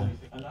just hot.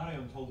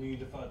 Anarion told me you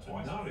deferred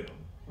twice. Anarion?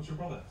 What's your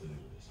brother have to do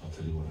with this? I'll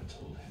tell you what I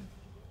told him.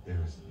 There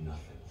is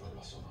nothing for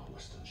us on our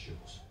western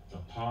shores. The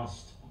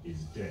past is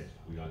dead.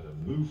 We either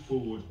move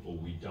forward or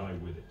we die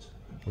with it.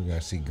 We're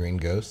gonna see green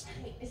ghosts.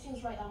 It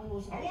seems right that one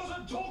wasn't. I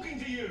wasn't talking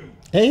to you!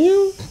 Hey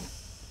you!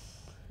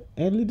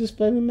 Only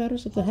display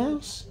matters at the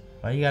house.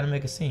 Why you gotta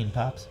make a scene,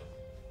 Pops?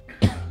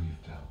 I know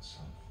you've doubts,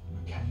 son.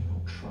 But can you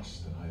not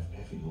trust that I have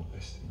ever your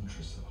best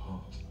interests at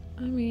heart?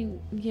 I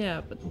mean,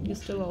 yeah, but you're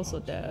still also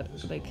dad.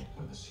 Like,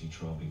 When the sea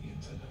trial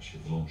begins and that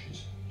ship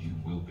launches, you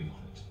will be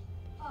on it.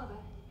 Father,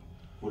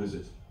 What is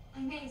it?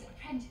 I'm May's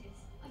apprentice.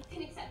 I've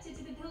been accepted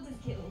to the Builders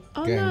Guild.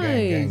 oh Gang, nice.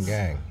 gang, gang,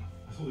 gang.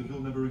 I thought the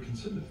guild never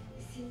reconsidered.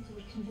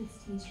 Isildur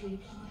convinced me to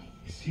reapply.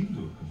 He seemed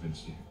to have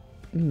convinced you.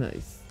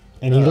 Nice.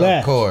 And he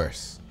left. Of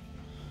course.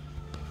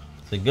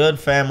 It's a good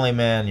family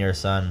man, your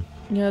son.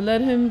 Yeah,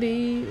 let him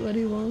be what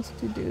he wants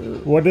to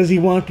do. What does he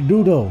want to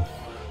do though?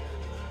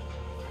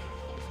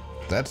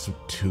 That's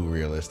too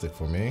realistic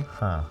for me.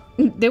 Huh.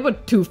 They were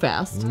too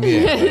fast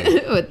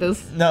Yeah. with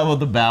this. No, with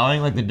the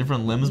bowing, like the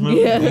different limbs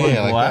moving. Yeah. Like,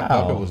 Yeah, like wow. that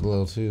puppet was a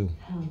little too.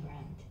 Halbrand,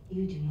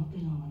 you do not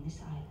belong on this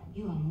island.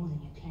 You are more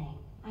than you claim.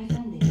 I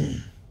found this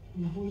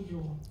in the Hall of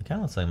Law. It kind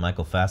of looks like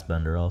Michael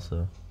Fassbender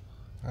also.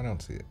 I don't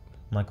see it.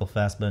 Michael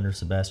Fassbender,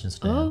 Sebastian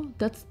Stan. Oh,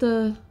 that's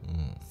the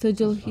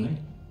sigil he.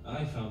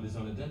 I found this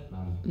on a dead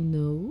man.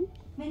 No.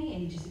 Many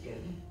ages ago,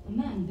 a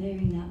man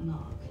bearing that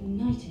mark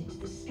united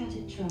the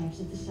scattered tribes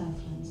of the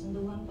Southlands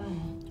under one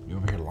banner. You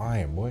over here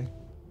lying, boy.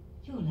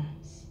 Your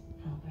lands,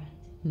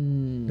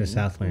 Halbrand. The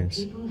Southlands.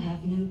 People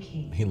have no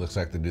king, He looks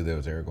like the dude that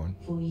was Aragorn.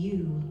 for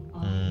you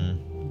are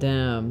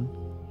Damn.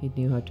 He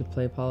knew how to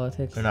play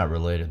politics. They're not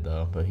related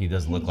though, but he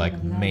does look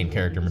like main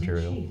character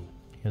material. He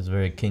has a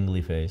very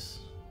kingly face.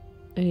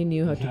 And he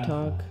knew how to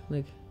talk.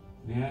 Like,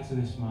 The heir to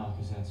this mark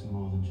is heir to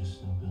more than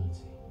just nobility.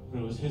 For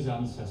it was his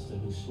ancestor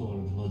who swore a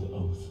blood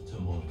oath to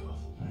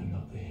Morgoth. I am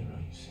not the hero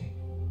you see.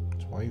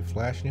 That's why you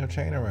flashing your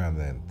chain around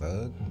then,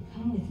 thug.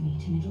 come with me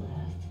to Middle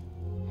Earth,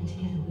 and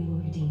together we will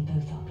redeem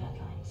both our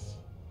bloodlines.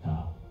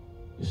 Now,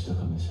 you're stuck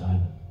on this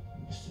island.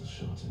 You're still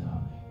short an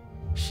army.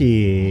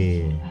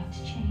 Shit. About to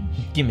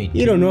change. Give me.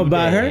 You don't know 2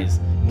 about her? days.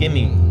 Give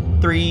me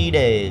 3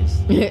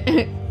 days.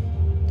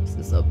 this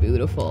is so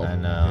beautiful. I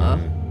know.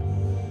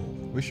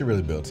 We should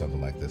really build something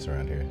like this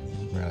around here.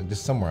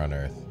 Just somewhere on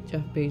Earth.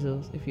 Jeff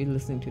Bezos, if you're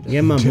listening to this.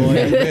 Yeah, my boy.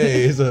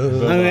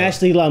 Bezos. I mean,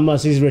 actually, Elon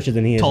Musk, he's richer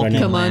than he is right Tolkien now.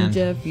 Come on, land.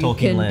 Jeff, you Tolkien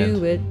can land.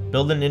 do it.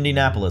 Build in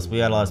Indianapolis. We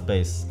got a lot of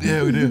space.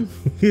 Yeah, we do.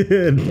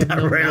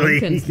 Not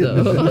really. Mountains,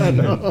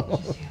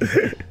 though.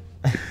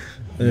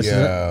 This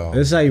Yo.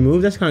 is how you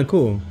move. That's kind of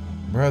cool.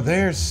 Bro,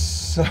 they're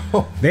so.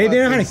 They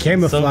know how to fucking-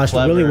 camouflage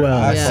clever. really well.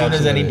 As Yeah. soon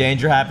as any Absolutely.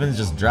 danger happens,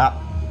 just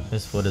drop.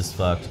 His foot is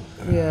fucked.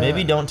 Yeah.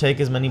 Maybe don't take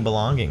as many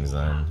belongings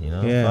then. You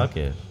know, Yeah. fuck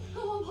it.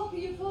 Come on, Papa,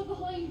 you're far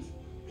behind.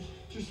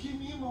 Just give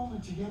me a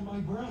moment to get my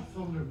breath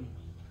under me.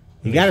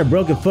 He got a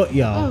broken foot,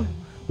 y'all. Oh.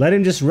 Let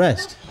him just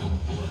rest.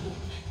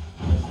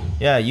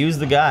 Yeah, use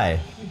the guy.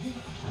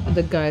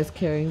 The guy's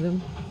carrying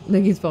them.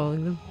 Like he's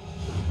following them.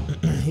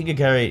 He could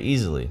carry it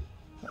easily.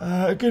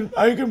 I can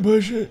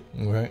push it.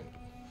 Right.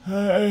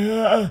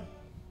 Friend.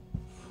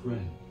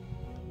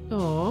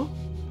 Aw.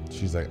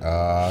 She's like,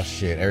 oh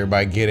shit,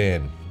 everybody get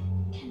in.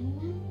 Can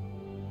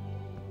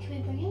we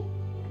bring him?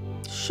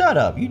 Shut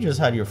up! You just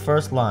had your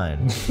first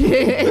line.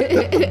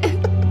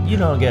 You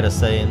don't get a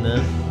say in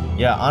this.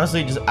 Yeah,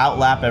 honestly, just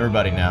outlap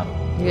everybody now.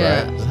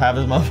 Yeah. Right? Just have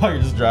this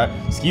motherfucker just drive.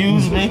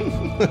 Excuse me.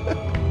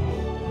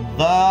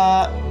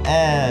 The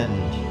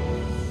end.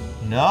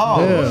 No.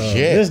 Ugh,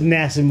 shit. This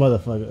nasty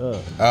motherfucker.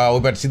 Ugh. We're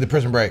about to see the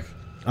Prison Break.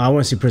 I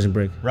want to see Prison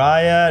Break.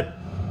 Riot.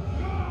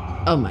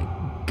 Oh my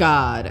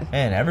god.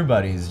 Man,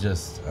 everybody's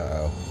just.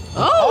 Uh-oh.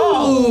 Oh!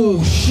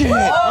 Oh shit!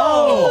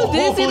 Oh,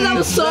 this is that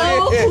was so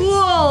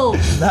cool.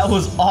 That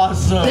was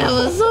awesome. That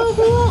was so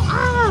cool.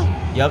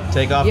 Ah. Yep,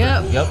 take off.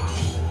 Yep. Yep.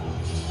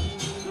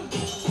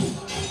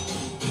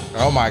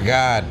 Oh my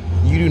god.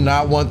 You do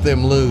not want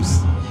them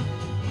loose.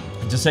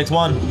 It just takes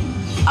one.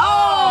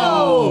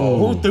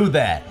 Oh! Who threw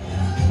that?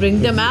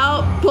 Bring them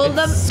out. Pull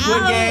them Squid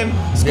out.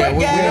 Game. Squid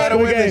We Game. gotta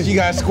win this. You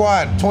got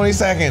squat. 20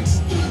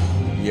 seconds.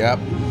 Yep.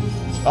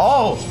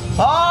 Oh!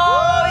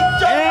 Oh! He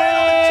jumped right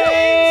on the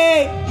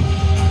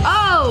chains.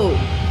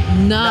 Oh!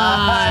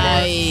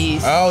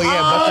 Nice. Oh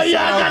yeah. Oh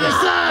yeah, I got the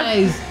sun.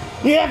 Nice.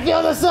 Yeah,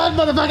 feel the sun,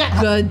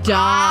 motherfucker. Good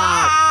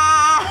job.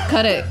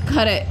 Cut it.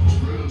 Cut it.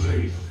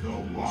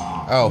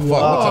 Oh fuck.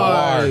 What's a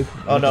lark?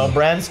 Oh no,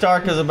 Bran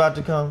Stark is about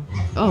to come.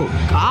 Oh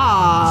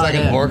god. It's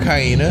like an orc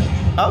hyena.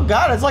 Oh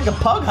god, it's like a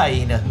pug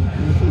hyena.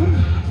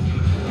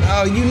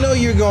 Oh, you know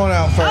you're going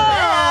out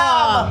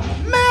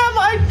first. Ma'am,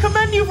 I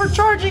commend you for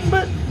charging,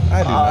 but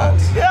I do not.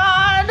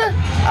 God.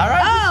 All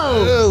right.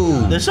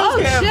 Oh. The show's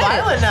getting shit.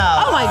 violent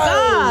now. Oh my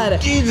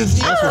god. Jesus.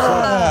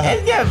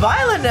 It's getting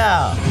violent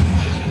now.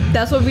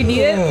 That's what we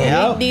needed.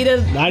 Yeah. We needed.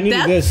 I needed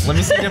that? this. Let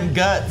me see them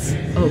guts.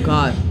 Oh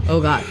god. Oh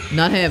god.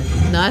 Not him.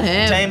 Not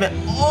him. Tame it.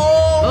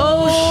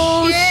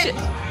 Oh shit.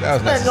 That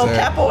was There's no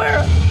necessary.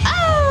 capoeira.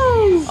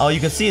 Oh. Oh, you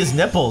can see his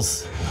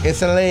nipples.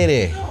 It's a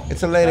lady.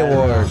 It's a lady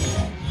warg.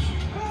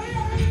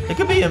 It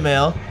could be a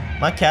male.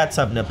 My cats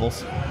have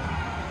nipples.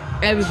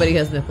 Everybody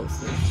has nipples.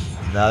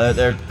 No,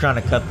 they're trying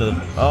to cut the.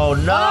 Oh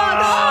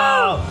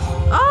no!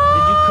 Oh.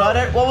 Did you cut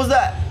it? What was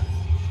that?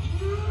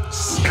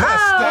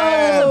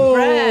 Oh,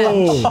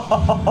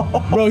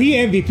 branch. Bro, he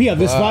MVP of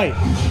this fight.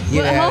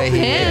 Get Well, out help of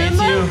here. him.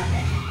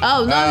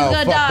 Oh no, he's gonna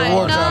fuck, the die.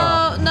 warg's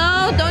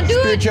No, no, don't do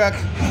Spear it. chuck.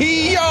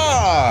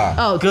 Hee-yaw!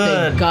 Oh,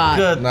 Good. thank God.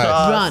 Good. Nice.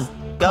 toss.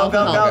 Run. Go,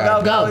 go, go,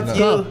 go, go. It's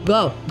go, you.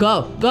 go,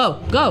 go, go,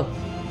 go.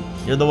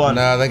 You're the one.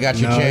 No, they got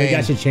your No, chain. he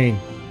got your chain.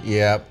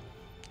 Yep.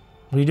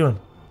 What are you doing?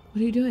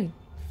 What are you doing?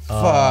 Fuck.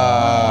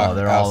 Oh,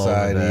 they're all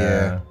outside, over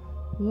there.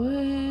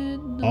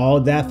 What? All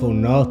that for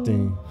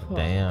nothing.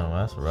 Damn,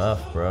 that's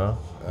rough, bro.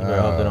 You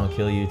better hope they don't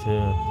kill you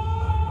too.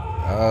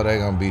 Oh, they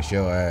gonna beat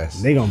your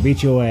ass. They gonna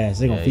beat your ass.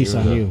 They gonna feast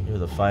on you. You're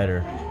the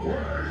fighter.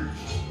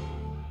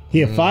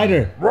 He a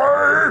fighter.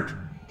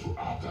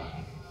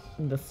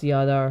 That's the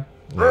other.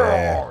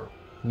 Yeah.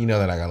 You know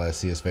they're not gonna let us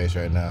see his face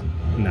right now.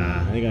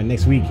 Nah, they got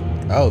next week.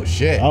 Oh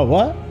shit. Oh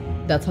what?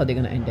 That's how they're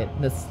gonna end it.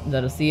 Let's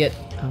let us see it.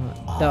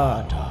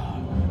 Adar.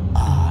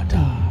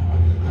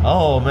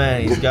 Oh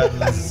man, he's got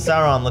the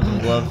Sauron looking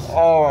gloves.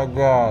 Oh my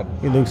god.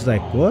 He looks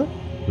like what?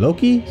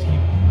 Loki?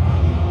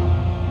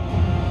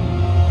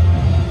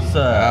 It's,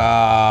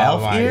 Oh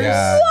elf my ears?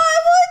 god. Why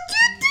would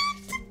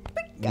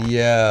you do?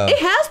 Yeah. It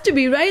has to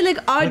be right. Like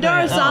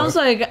Adar sounds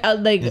like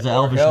It's an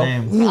elvish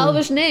name.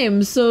 elvish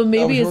name. So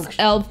maybe Elvish it's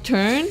elf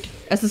turned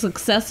as a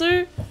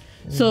successor.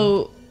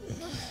 So,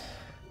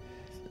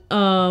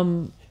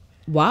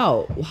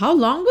 wow. How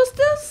long was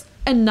this?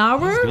 An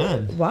hour?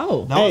 Good.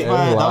 Wow. That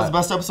was the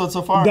best episode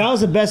so far. That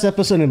was the best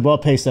episode and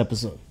well-paced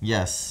episode.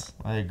 Yes,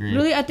 I agree.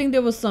 Really, I think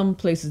there was some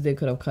places they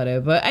could have cut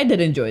it, but I did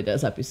enjoy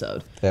this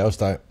episode. Yeah, it was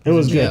tight. It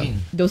was good. Yeah.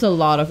 There was a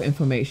lot of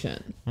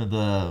information.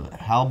 The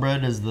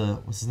Halbrand is the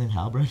what's his name?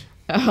 Halbrand.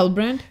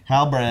 Halbrand,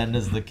 Halbrand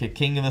is the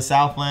king of the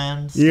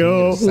Southlands.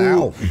 Yo.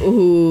 South.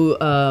 who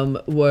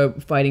were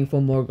fighting for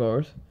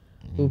Morgoth,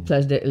 who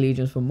pledged their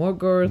allegiance for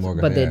Morgoth,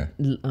 Morgoth, but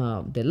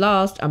yeah. they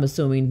lost. I'm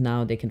assuming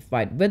now they can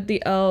fight with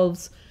the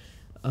elves.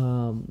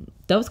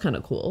 That was kind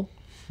of cool.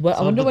 Well, I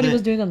So, wonder but what he they-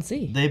 was doing on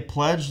sea. They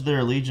pledged their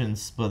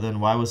allegiance, but then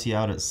why was he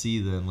out at sea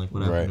then? Like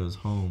what happened Right. to his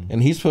home?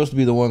 And he's supposed to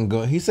be the one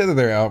going. He said that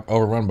they're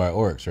overrun by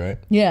orcs, right?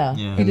 Yeah,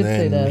 Yeah. he And did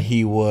say then that.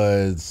 he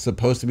was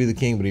supposed to be the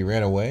king, but he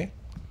ran away.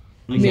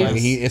 Because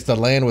It's the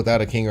land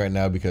without a king right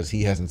now because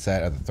he hasn't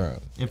sat at the throne.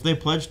 if they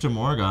pledged to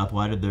Morgoth,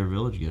 why did their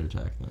village get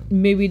attacked then?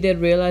 Maybe they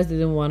realized they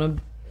didn't want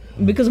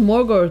to, because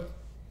Morgoth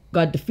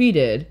got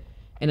defeated,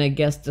 and I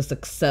guess the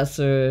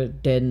successor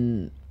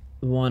didn't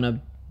want to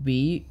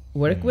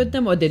work with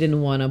them, or they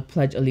didn't want to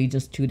pledge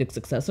allegiance to the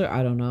successor.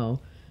 I don't know.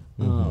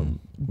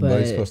 But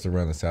he's supposed to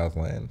run the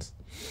Southlands.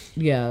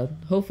 Yeah,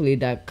 hopefully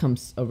that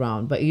comes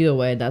around. But either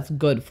way, that's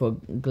good for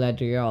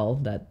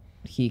Galadriel that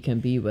he can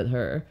be with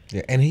her.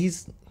 Yeah, and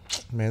this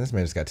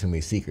man just got too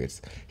many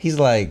secrets. He's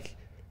like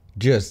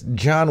just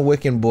John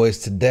Wicking boys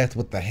to death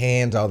with the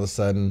hands all of a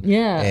sudden.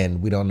 Yeah.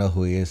 And we don't know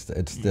who he is.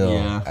 It's still,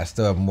 Yeah. I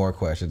still have more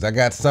questions. I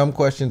got some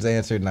questions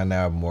answered, and I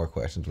now have more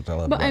questions, which I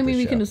love. But about I mean,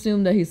 this we can show.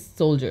 assume that he's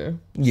soldier,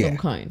 Yeah. some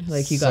kind,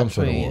 like he Some got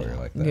sort of trained. warrior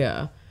like that.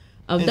 Yeah,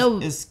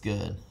 It's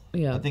good.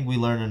 Yeah. I think we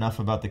learned enough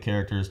about the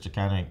characters to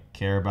kind of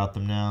care about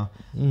them now.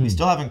 We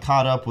still haven't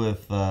caught up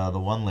with the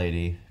one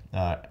lady,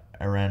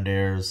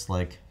 Arandir's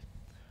like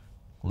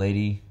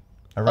lady.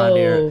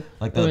 Arandir,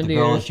 like the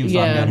girl she was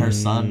talking about, her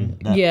son.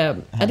 that Yeah,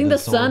 I had think the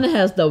sword. son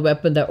has the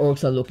weapon that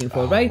orcs are looking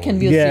for, right? Can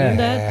we assume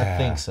that? I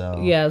think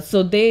so. Yeah,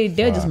 so they're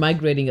just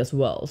migrating as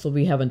well, so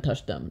we haven't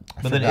touched them.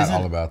 But then forgot isn't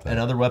all about that.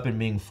 another weapon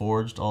being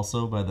forged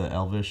also by the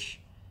elvish?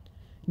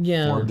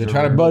 Yeah, forger? They're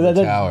trying to build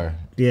the tower.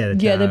 Yeah,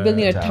 yeah, they're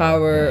building a tower,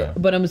 tower, yeah.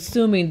 but I'm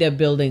assuming they're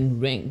building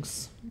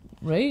rings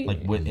right?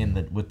 Like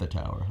with the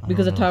tower. I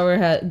Because the don't know.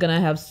 tower gonna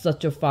have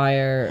such a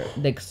fire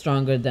like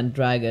stronger than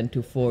dragon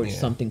to forge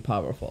something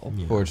powerful.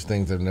 Forge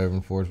things that have never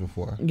been forged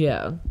before.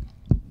 Yeah.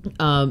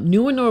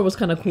 Numenor was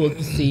kind of cool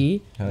to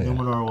see.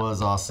 Numenor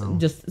was awesome.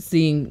 Just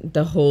seeing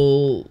the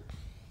whole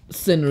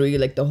scenery,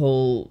 like the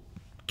whole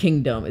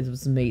kingdom, it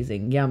was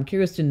amazing. Yeah, I'm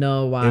curious to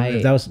know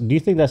why. Do you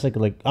think that's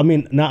like? I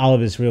mean, not all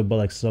of it's real, but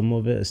like some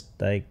of it is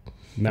like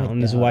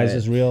mountains wise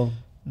is real.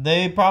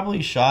 They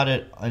probably shot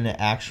it in an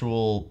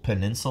actual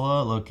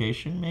peninsula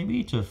location,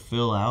 maybe to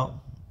fill out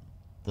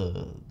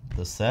the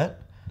set,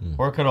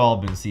 or it could all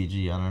been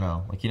CG. I don't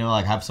know. Like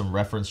like have some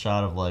reference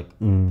shot of like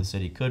the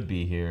city could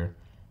be here,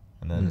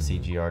 and then the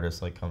CG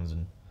artist like comes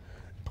and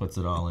puts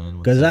it all in.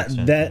 Because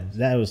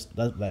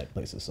that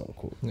place is so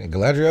cool. Yeah,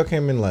 Galadriel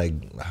came in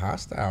like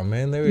hostile,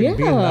 man. They were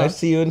being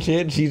nice to you and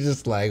shit. She's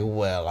just like,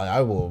 well,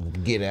 I will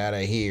get out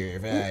of here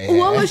if I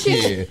what was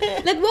she to.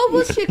 like? What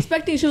was she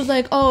expecting? She was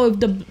like, "Oh, if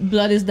the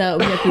blood is that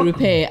we have to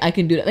repay, I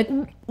can do that." Like,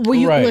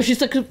 was she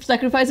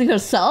sacrificing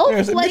herself?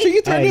 Yeah, like,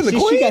 you turned into the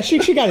queen.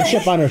 She got a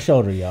chip on her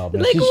shoulder, y'all.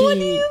 Like, what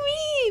do you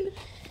mean?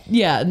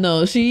 Yeah,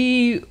 no,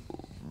 she.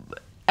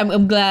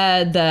 I'm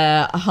glad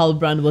that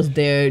Halbrand was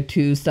there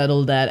to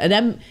settle that,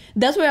 and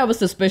that's where I was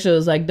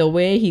suspicious. Like the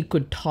way he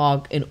could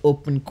talk in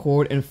open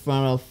court in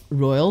front of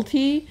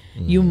royalty,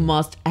 you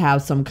must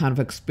have some kind of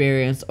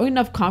experience or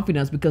enough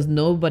confidence, because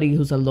nobody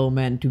who's a low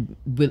man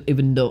will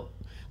even know.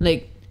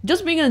 Like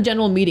just being in a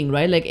general meeting,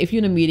 right? Like if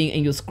you're in a meeting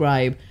and you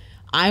scribe,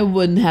 I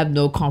wouldn't have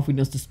no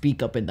confidence to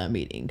speak up in that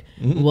meeting.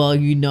 Well,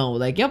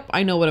 like, yep,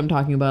 I know what I'm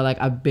talking about. Like,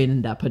 I've been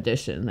in that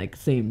position. Like,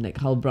 same, like,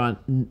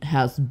 Halbrand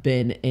has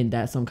been in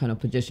that some kind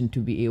of position to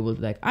be able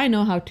to, like, I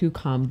know how to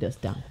calm this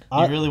down.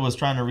 He really was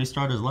trying to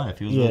restart his life.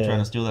 He was really trying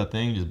to steal that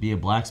thing, just be a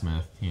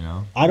blacksmith,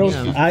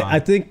 I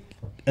think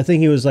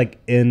he was, like,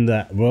 in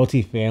the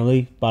royalty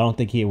family, but I don't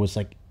think he was,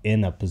 like,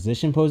 in a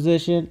position,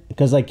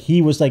 because, like,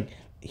 he was, like,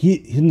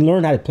 he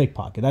learned how to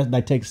pickpocket.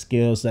 That takes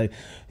skills. Like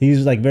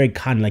he's like very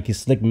con, like he's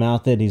slick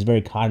mouthed. He's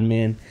very con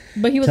man.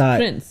 But he was a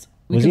prince.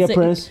 Was he a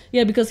prince?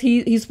 Yeah, because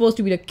he's supposed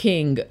to be the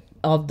king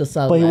of the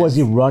South. But he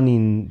wasn't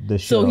running the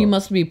show. So he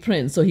must be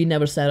prince. So he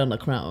never sat on the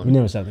crown. He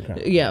never sat on the crown.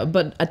 Yeah,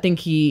 but I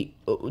think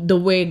the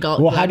way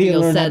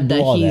Galadriel said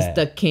that he's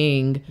the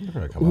king,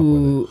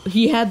 who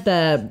he had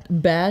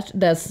that badge,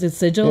 that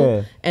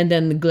sigil, and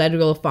then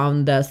Galadriel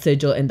found that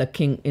sigil in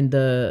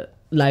the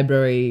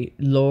library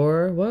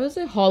lore. What was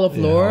it? Hall of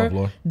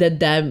Lore.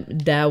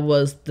 That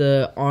was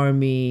the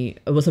army.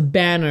 It was a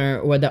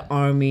banner where the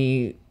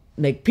army,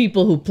 like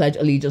people who pledged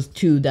allegiance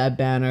to that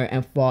banner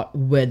and fought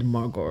with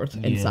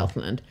Morgoth in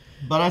Southland.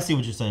 But I see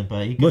what you're saying,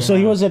 Pat. He was a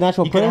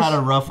natural prince. He could have had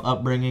a rough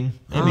upbringing.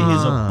 Maybe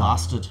he's a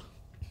bastard.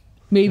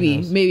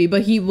 Maybe,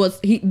 but he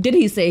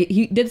did say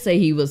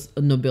he was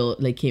a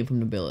nobility, like came from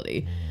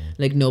nobility,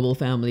 like noble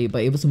family,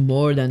 but it was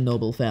more than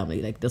noble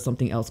family. Like there's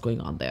something else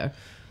going on there.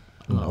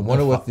 I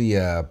wonder what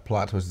the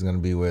plot twist is going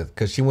to be with,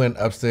 because she went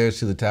upstairs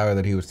to the tower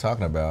that he was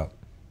talking about,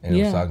 and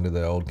he was talking to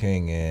the old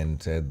king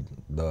and said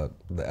the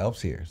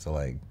elves here. So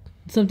like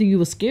something you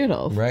were scared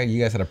of, right?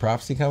 You guys had a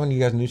prophecy coming. You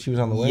guys knew she was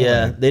on the way.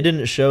 Yeah, like, they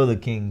didn't show the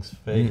king's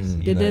face.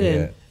 They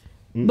didn't.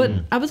 But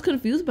I was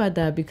confused by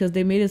that because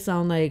they made it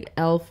sound like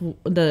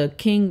the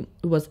king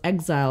was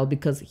exiled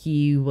because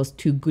he was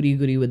too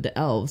goody with the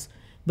elves.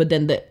 But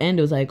then the end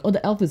it was like, oh,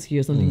 the elf is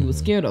here, something he was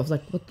scared of.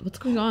 Like, what's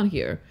going on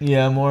here?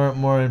 Yeah,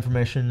 more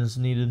information is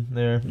needed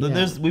there.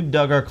 Yeah. We've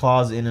dug our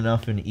claws in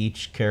enough in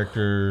each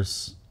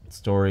character's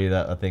story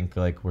that I think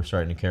like we're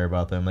starting to care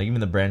about them. Like even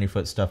the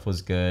Brandyfoot stuff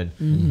was good.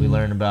 We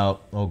learned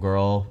about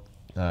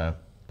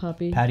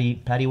Poppy,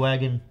 Patty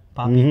Wagon,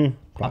 Poppy.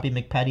 Poppy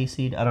McPatty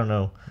Seed. I don't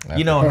know.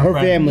 You know her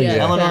family.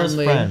 Yeah, Eleanor's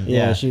friend.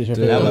 Yeah, she was her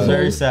that was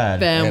very sad.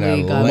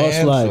 Family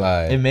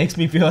got it makes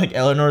me feel like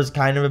Eleanor's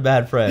kind of a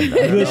bad friend.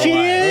 She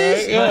is.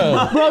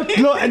 Bro,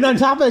 look, and on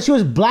top of that, she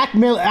was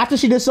blackmailed. After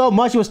she did so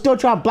much, she was still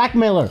trying to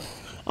blackmail her.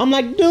 I'm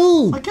like,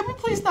 dude. Like, can we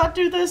please not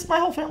do this? My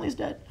whole family's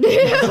dead.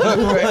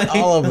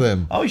 All of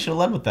them. Oh, we should have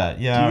led with that.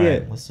 Yeah, all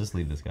right. Let's just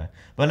leave this guy.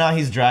 But now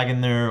he's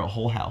dragging their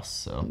whole house.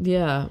 So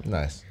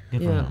nice.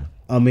 Good for him.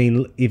 I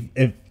mean,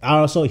 if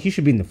also he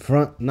should be in the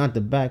front, not the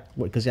back,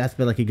 because I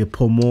feel like he could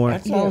pull more.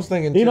 That's what I was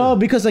thinking too. You know,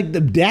 because like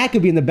the dad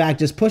could be in the back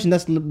just pushing.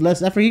 That's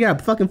less effort. He got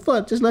a fucking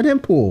foot. Just let him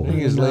pull.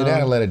 You just lay down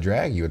and let it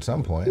drag you at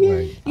some point. Yeah.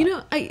 Like, you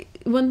know,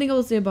 one thing I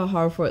will say about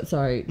Harford.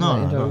 Sorry,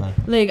 no, go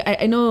ahead. Like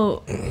I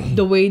know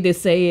the way they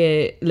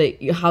say it,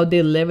 like how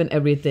they live and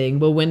everything.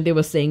 But when they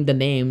were saying the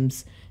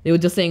names, they were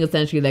just saying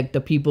essentially like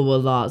the people were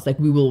lost. Like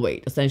we will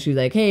wait. Essentially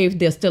like, hey, if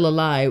they're still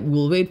alive,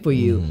 we'll wait for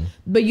you.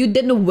 But you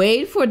didn't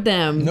wait for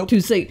them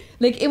to say.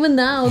 Like even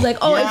now, like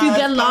if you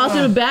get lost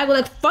in the bag, we're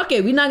like, fuck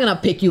it, we're not gonna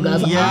pick you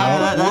guys up.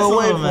 We'll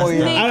wait for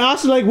you. And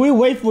also like we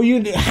wait for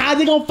you. How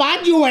they gonna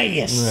find you,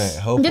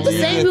 Vegas? Right. They're the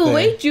same. We'll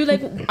wait you.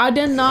 Like are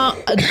there not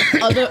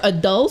other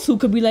adults who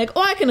could be like,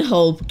 oh, I can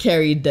help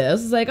carry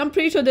this? It's like I'm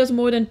pretty sure there's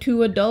more than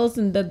 2 adults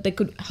and that they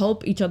could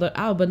help each other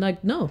out. But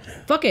like no,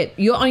 fuck it,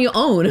 you're on your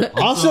own.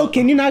 Also,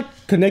 can you not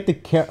connect the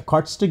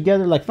carts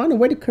together? Like find a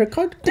way to connect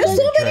carts. There's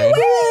so many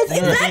ways.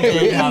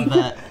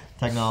 Exactly.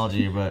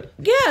 technology, but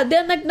yeah,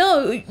 they're like,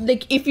 no,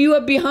 like if you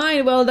are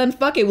behind, well then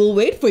fuck it, we'll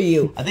wait for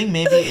you. I think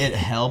maybe it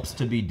helps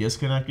to be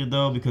disconnected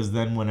though, because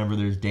then whenever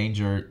there's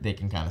danger, they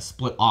can kind of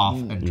split off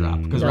and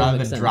drop. Because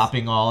rather than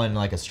dropping all in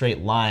like a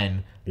straight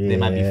line, they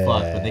might be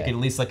fucked. But they can at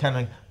least like kind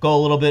of go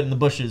a little bit in the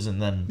bushes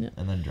and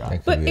then drop.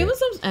 But even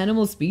some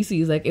animal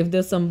species, like if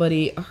there's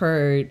somebody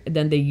hurt,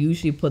 then they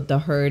usually put the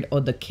herd or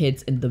the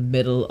kids in the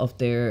middle of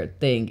their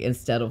thing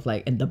instead of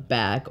like in the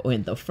back or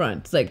in the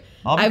front. It's like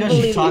all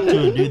because you talked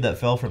to a dude that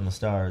fell from the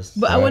stars.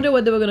 But I wonder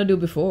what they were gonna do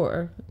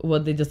before.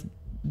 What they just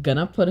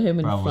gonna put him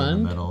in Probably front,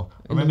 in the middle,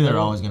 or maybe they're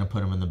always gonna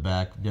put him in the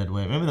back, dead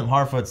weight. Maybe them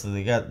Harfoots,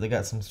 they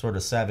got some sort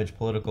of savage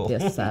political.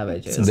 They're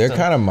savages. They're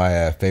kind of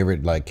my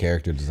favorite like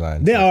character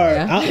design. They are.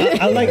 Yeah.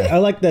 I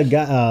like the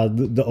guy,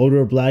 the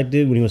older black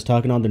dude when he was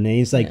talking on the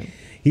names. Like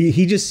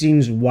he just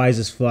seems wise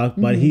as fuck,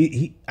 but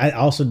I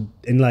also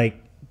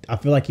I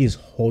feel like he's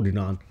holding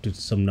on to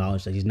some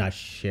knowledge that he's not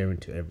sharing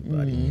to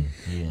everybody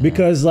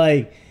because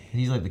like.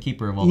 He's like the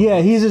keeper of all the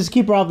books. He's just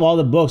keeper of all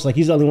the books. Like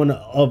he's the only one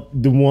of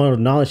the one of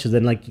knowledge.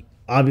 Then like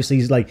obviously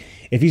he's like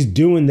if he's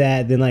doing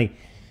that, then like,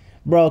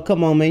 bro,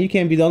 come on, man, you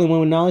can't be the only one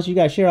with knowledge. You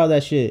gotta share all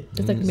that shit.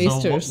 It's like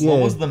maesters. So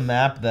what was the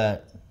map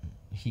that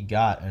he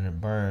got and it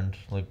burned?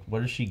 Like what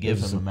did she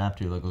give him the map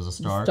to? Like it was a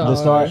star. The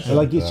star.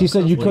 Like she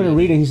said, you couldn't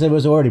read it. He said it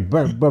was already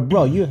burnt. But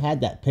bro, you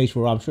had that page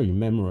where I'm sure you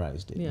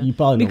memorized it. Yeah. You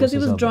probably know because he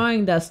was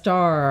drawing that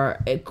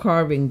star,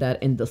 carving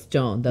that in the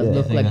stone that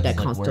looked like that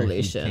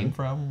constellation. Where he came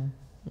from.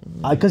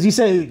 Because he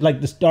said like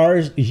the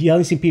stars, he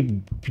only see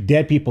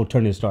dead people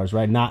turn into stars,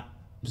 right? Not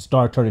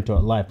star turn into a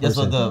live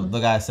person. That's what the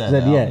guy said.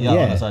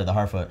 Sorry, the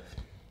Harfoot.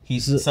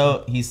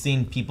 He's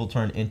seen people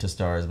turn into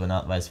stars, but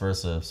not vice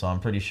versa. So I'm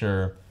pretty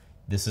sure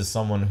this is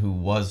someone who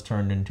was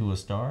turned into a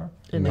star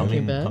and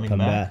coming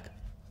back.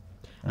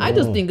 I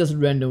just think it's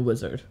random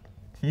wizard.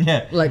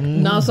 Yeah, like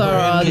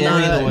Nasara,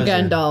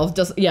 Gandalf,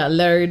 just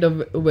Larry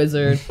the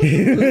wizard,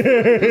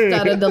 who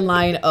started the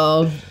line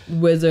of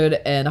wizard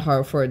and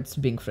Harford's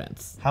being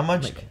friends. How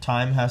much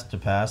time has to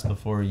pass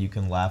before you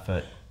can laugh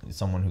at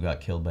someone who got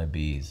killed by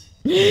bees?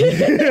 They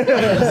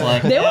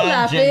were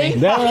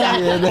laughing.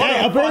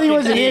 Apparently he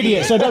was an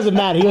idiot, so it doesn't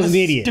matter. He was an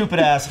idiot. Stupid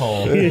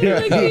asshole.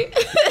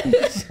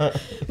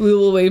 We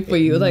will wait for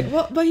you. Like,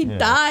 what? But he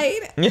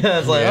died. Yeah,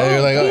 it's like,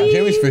 you're like, oh,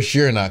 Jimmy's for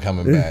sure not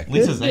coming back. At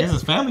least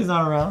his family's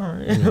not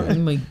around. Oh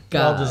my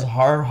god. All just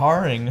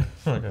harring.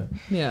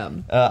 Yeah.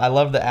 I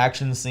love the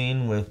action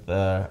scene with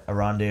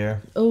Arondir.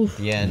 Oh,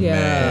 the end.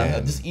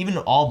 Yeah. Just even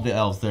all the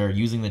elves there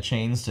using the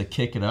chains to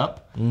kick it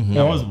up.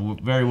 That was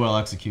very well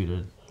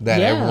executed.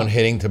 Everyone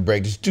hitting to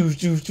break, just so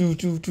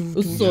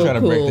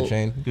trying to break the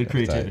chain. Good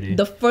creativity.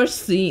 The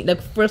first scene,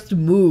 like first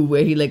move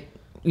where he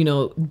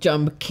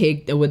jump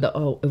kicked with the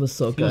it was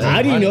so good.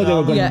 I didn't know they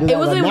were going to do that. It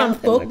wasn't even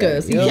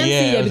focused. You can't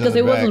see it because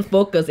it wasn't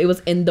focused. It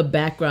was in the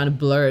background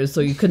blurred, so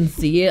you couldn't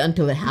see it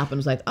until it happened. It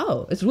was like,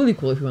 oh, it's really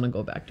cool if you want to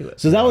go back to it.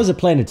 So that was a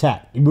planned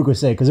attack, you could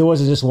say, because it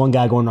wasn't just one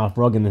guy going off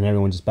rug and then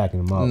everyone just backing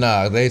him up.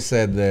 No, they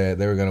said that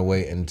they were going to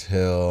wait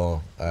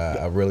until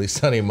a really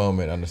sunny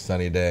moment on a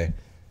sunny day.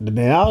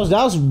 Man, that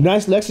was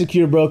nicely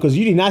executed, bro, because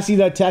you did not see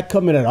that attack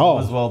coming at all.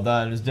 It was well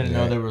done. Just didn't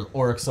know there was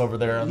orcs over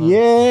there on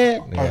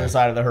the other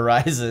side of the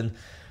horizon.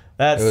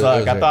 That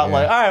sucked. I thought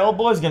all right, old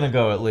boy's gonna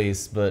go at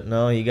least, but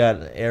no, he got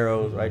an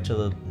arrow right to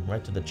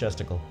the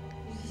chesticle.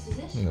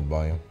 In the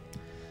volume.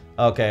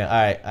 Okay, all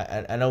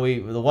right. I know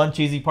the one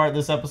cheesy part of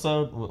this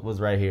episode was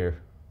right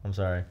here. I'm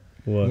sorry.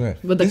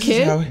 What? With the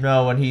kid?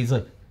 No, when he's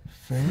like,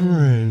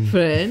 friend.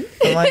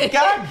 I'm like,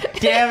 God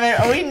damn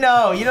it! We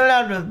know you don't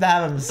have to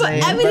have him say.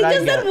 But, he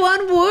just said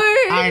one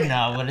word. I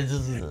know, but it's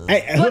just.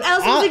 What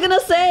else was he gonna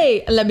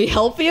say? Let me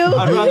help you.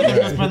 I'd rather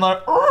have just been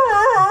like.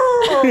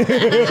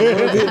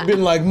 It'd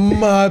been like,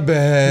 my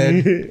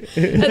bad.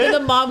 And then the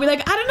mom be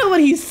like, I don't know what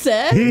he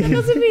said. It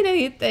doesn't mean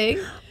anything.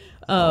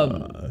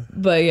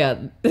 But yeah,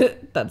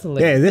 that's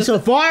hilarious. Yeah, this will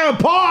far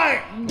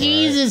apart.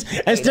 Jesus,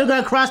 and still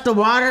gonna cross the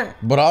water.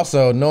 But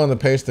also knowing the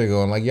pace they're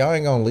going, like, y'all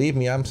ain't gonna leave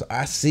me.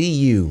 I see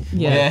you.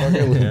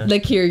 Yeah.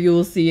 Like here, you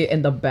will see it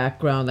in the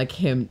background, like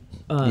him.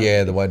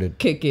 The white dude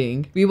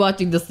kicking. We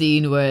watching the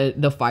scene where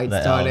the fight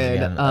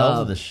started. Elves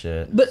are the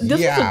shit. But this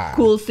was a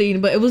cool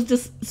scene, but it was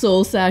just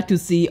so sad to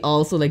see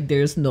also like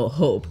there's no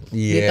hope.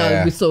 Yeah. They thought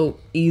it'd be so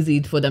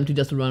easy for them to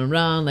just run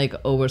around like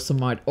over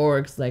smart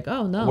orcs. Like,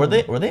 oh no. Were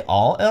they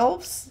all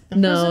elves?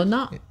 No,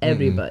 not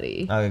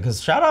everybody. Okay,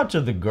 because shout out to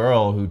the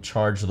girl who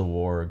charged the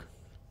warg.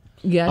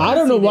 Yeah, I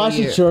don't know why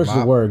she charged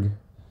the warg.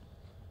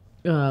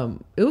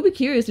 It would be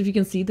curious if you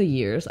can see the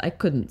years. I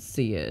couldn't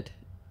see it.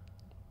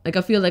 Like,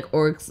 I feel like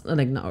elves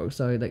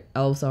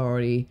are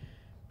already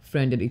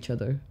friended each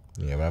other.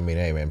 Yeah, but I mean,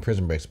 hey, man,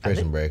 Prison Break's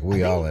Prison Break.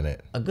 We all in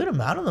it. A good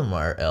amount of them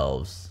are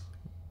elves.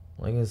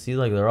 Like, you can see,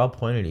 like, they're all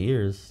pointed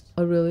ears.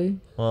 Oh, really?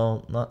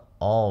 Well, not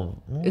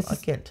all. Well, I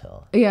can't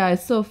tell. Yeah,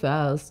 it's so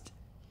fast.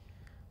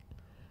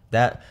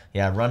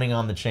 Running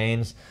on the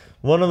chains.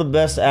 One of the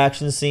best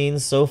action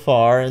scenes so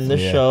far in the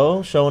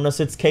show, showing us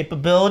its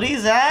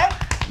capabilities,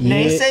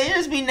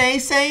 Naysayers be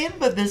naysaying,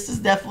 but this is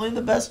definitely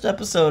the best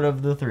episode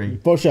of the three.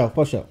 For sure.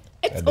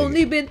 It It's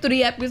only been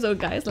 3 episodes,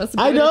 guys. Let's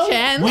give I it know. a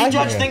chance. We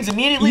judge things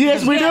immediately.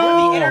 Yes, we do.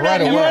 The internet,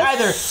 Right and we're away.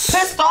 either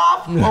pissed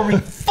off or we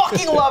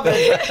fucking love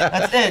it.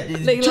 That's it.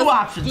 It's Like, two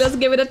options. Let's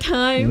give it a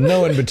time.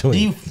 No in between. Do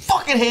you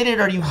fucking hate it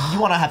or do you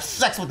want to have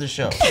sex with the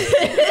show?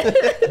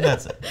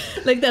 That's it.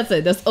 Like that's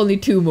it. There's only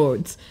 2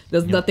 modes.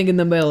 There's nothing in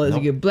the middle. It's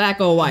either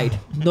black or white.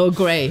 No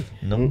gray.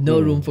 No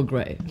room for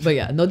gray. But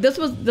yeah, no. This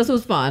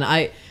was fun.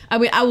 I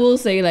mean, I will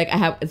say like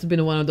it's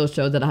been one of those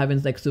shows that I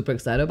haven't like super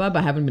excited about, but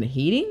I haven't been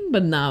hating.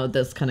 But now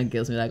this kind of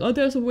gives me like, oh,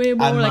 there's way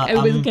more.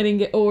 Everybody's getting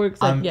get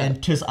orcs. Like,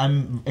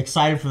 I'm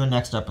excited for the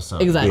next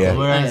episode. Exactly. Yeah.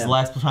 Whereas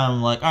last time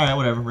I'm like, all right,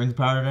 whatever, Rings of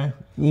Power today.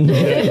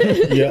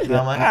 Yeah. And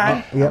I'm like, all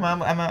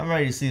right, I'm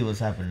ready to see what's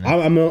happening.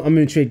 I'm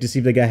intrigued to see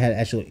if the guy had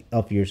actually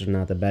elf ears or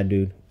not. The bad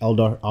dude,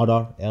 Adar.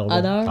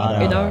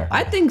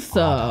 I think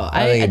so.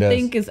 I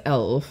think it's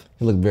elf.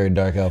 He looked very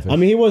dark elfish. I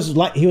mean, he was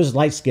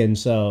light skinned,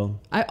 so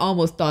I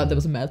almost thought there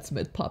was Matt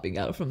Smith popping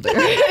out from there.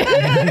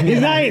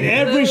 he's not in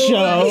every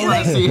show.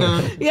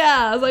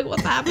 Yeah, I was like,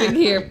 what's happening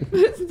here?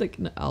 It's like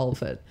an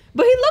outfit,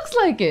 but he looks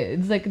like it.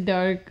 It's like a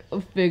dark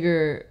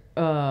figure.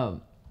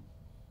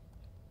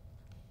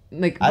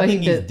 Like I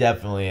think he's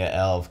definitely an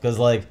elf because,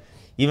 like,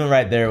 even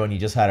right there when you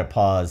just had a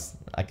pause,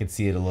 I could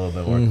see it a little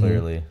bit more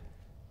clearly.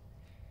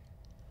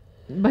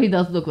 But he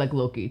does look like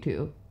Loki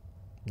too.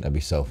 That'd be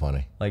so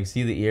funny. Like,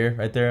 see the ear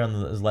right there on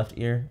his left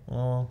ear?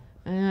 Well,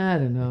 I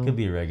don't know. It could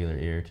be a regular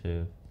ear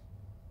too.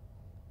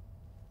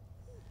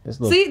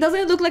 See, doesn't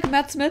it look like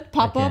Matt Smith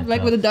pop up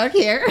like with the dark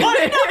hair?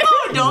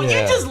 Don't you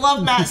just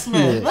love Matt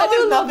Smith? I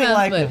do love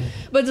Matt Smith,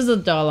 but just a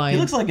jawline. He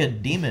looks like a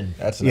demon.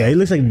 He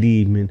looks like a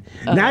demon.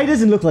 Now he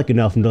doesn't look like an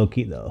elf in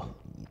Loki though.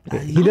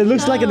 He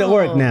looks like an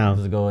orc now.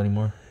 Does it go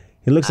anymore?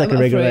 He looks like a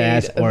regular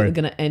ass orc. We're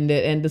gonna end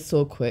it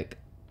so quick.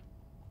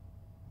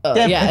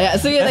 Yeah.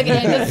 So yeah, like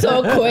it ended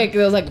so quick. It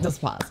was like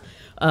just pause.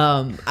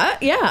 I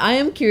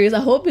am curious. I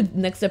hope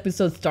next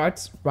episode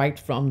starts right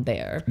from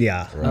there.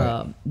 Yeah.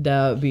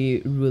 That would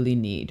be really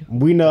neat.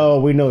 We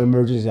know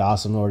Emergency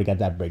Awesome already got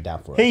that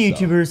breakdown for us. Hey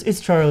YouTubers, it's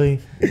Charlie.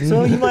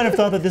 So you might have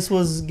thought that this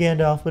was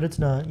Gandalf, but it's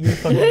not. You're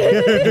fucking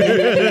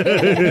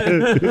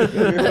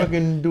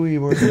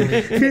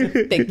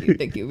dweeb.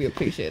 Thank you. We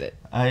appreciate it.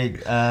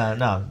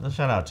 No,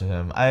 shout out to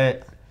him. I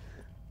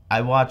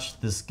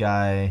watched this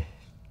guy.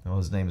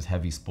 His name is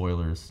Heavy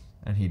Spoilers.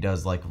 And he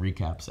does like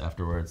recaps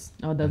afterwards.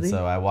 Oh, does he?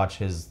 So I watch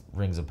his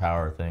Rings of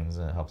Power things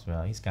and it helps me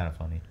out. He's kind of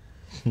funny.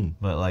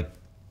 But like,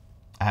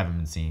 I haven't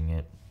been seeing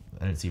it.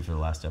 I didn't see it for the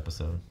last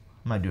episode.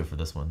 I might do it for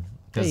this one.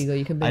 There you go.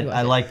 You can binge watch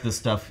I it. like the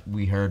stuff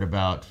we heard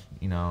about,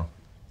 we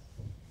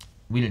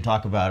didn't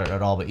talk about it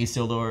at all, but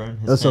Isildur and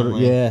his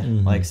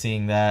family. Like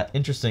seeing that.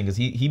 Interesting because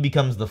he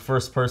becomes the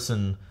first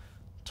person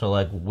to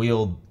like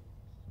wield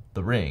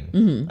the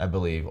ring, I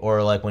believe.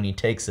 Or like when he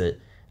takes it,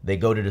 they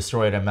go to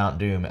destroy it at Mount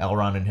Doom.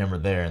 Elrond and him are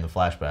there in the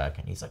flashback,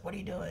 and he's like, "What are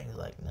you doing?" He's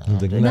like, "No."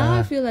 Now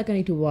I feel like I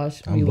need to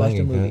rewatch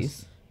the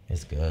movies.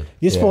 It's good.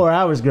 It's 4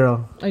 hours,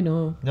 girl. I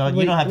know. No,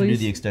 you don't have to do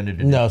the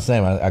extended. No,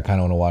 same. I kind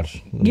of want to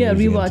watch. Yeah,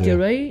 rewatch it,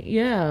 right?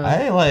 Yeah.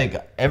 I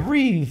like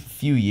every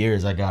few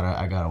years. I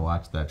gotta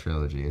watch that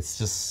trilogy. It's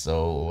just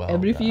so well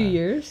every done. few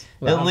years.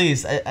 Wow. At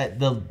least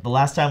the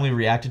last time we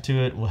reacted to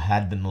it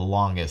had been the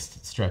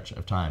longest stretch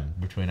of time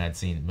between I'd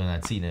seen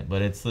it.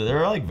 But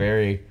they're like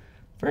very.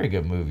 Very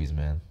good movies,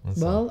 man.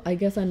 I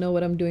guess I know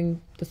what I'm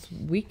doing this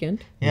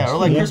weekend. Yeah, or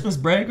like Christmas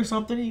break or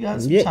something. You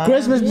got some time.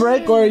 Christmas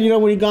break, or when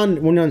you're on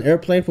an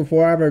airplane for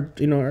 4 hours,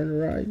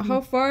 ride.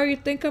 How far you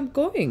think I'm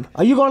going?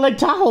 Are you going Lake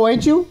Tahoe?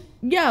 Ain't you?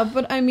 Yeah,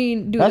 but I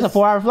mean, dude, that's a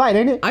 4 hour flight,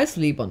 ain't it? I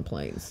sleep on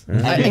planes.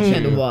 I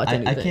can't watch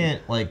anything. I can't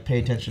like pay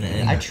attention to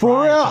it.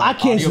 For real, I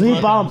can't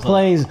sleep on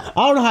planes. I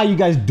don't know how you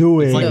guys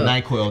do it. It's like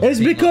NyQuil. It's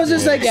because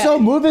it's like so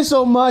moving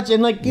so much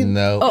and like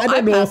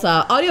I pass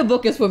out.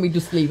 Audiobook is for me to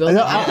sleep.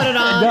 I put it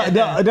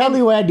on. The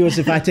only way I do it is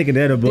if I take an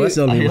edible. That's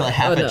the only way. Like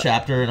half a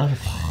chapter and I'm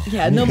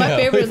yeah, no, my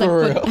favorite is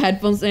like put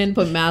headphones in,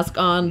 put mask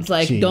on. It's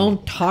like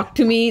don't talk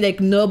to me.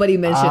 Like nobody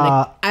mentioned.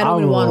 Like I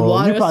don't even want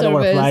water you probably service. Don't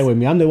want to fly with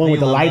me. I'm the one with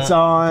the lights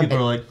on. People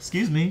are like,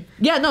 "Excuse me."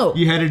 Yeah, no.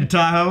 You headed to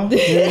Tahoe?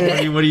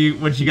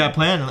 What you got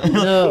planned?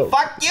 No.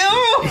 Fuck you!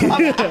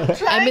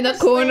 I'm in a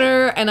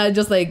corner and I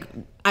just like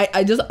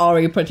I just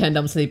already pretend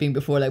I'm sleeping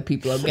before like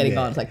people are getting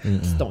on. It's like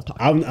just don't talk.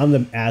 I'm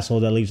the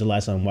asshole that leaves the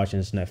lights on watching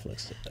this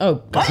Netflix.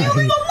 Oh, why you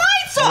leave the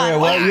lights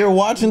on? Yeah, you're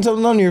watching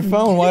something on your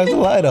phone. Why is the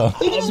light on?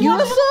 You're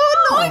so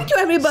annoying to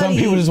everybody. Some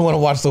people just want to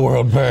watch the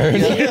world burn.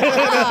 Dude,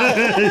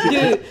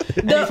 and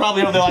you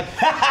probably don't. They're like,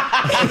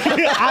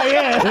 I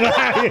am.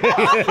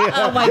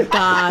 Oh my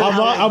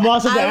god. I'm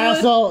also the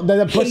asshole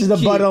that pushes the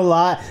button a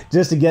lot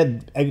just to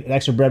get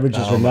extra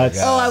beverages for nuts.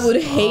 Oh, I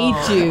would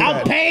hate you.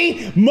 I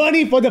pay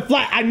money for the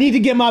flight. I need to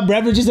get my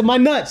beverages and my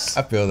nuts.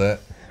 I feel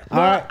that. All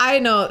right. I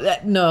know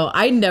that. No,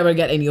 I never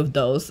get any of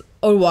those.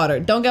 Or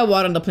water. Don't get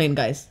water on the plane,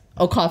 guys.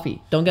 Or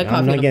coffee. Don't get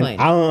coffee on the plane.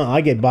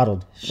 I get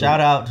bottled. Shout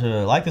out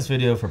to like this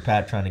video for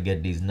Pat trying to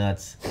get these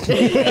nuts.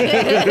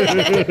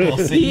 We'll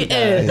see you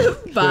guys.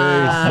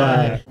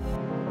 Bye. Bye.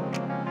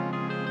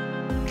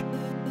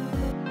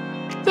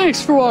 Thanks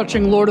for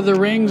watching Lord of the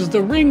Rings,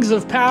 The Rings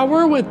of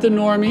Power with the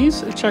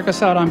Normies. Check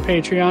us out on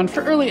Patreon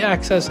for early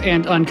access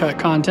and uncut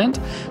content.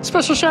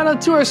 Special shout out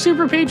to our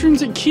super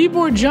patrons at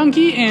Keyboard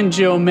Junkie and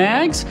Joe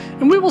Maggs,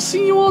 and we will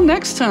see you all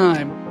next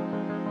time.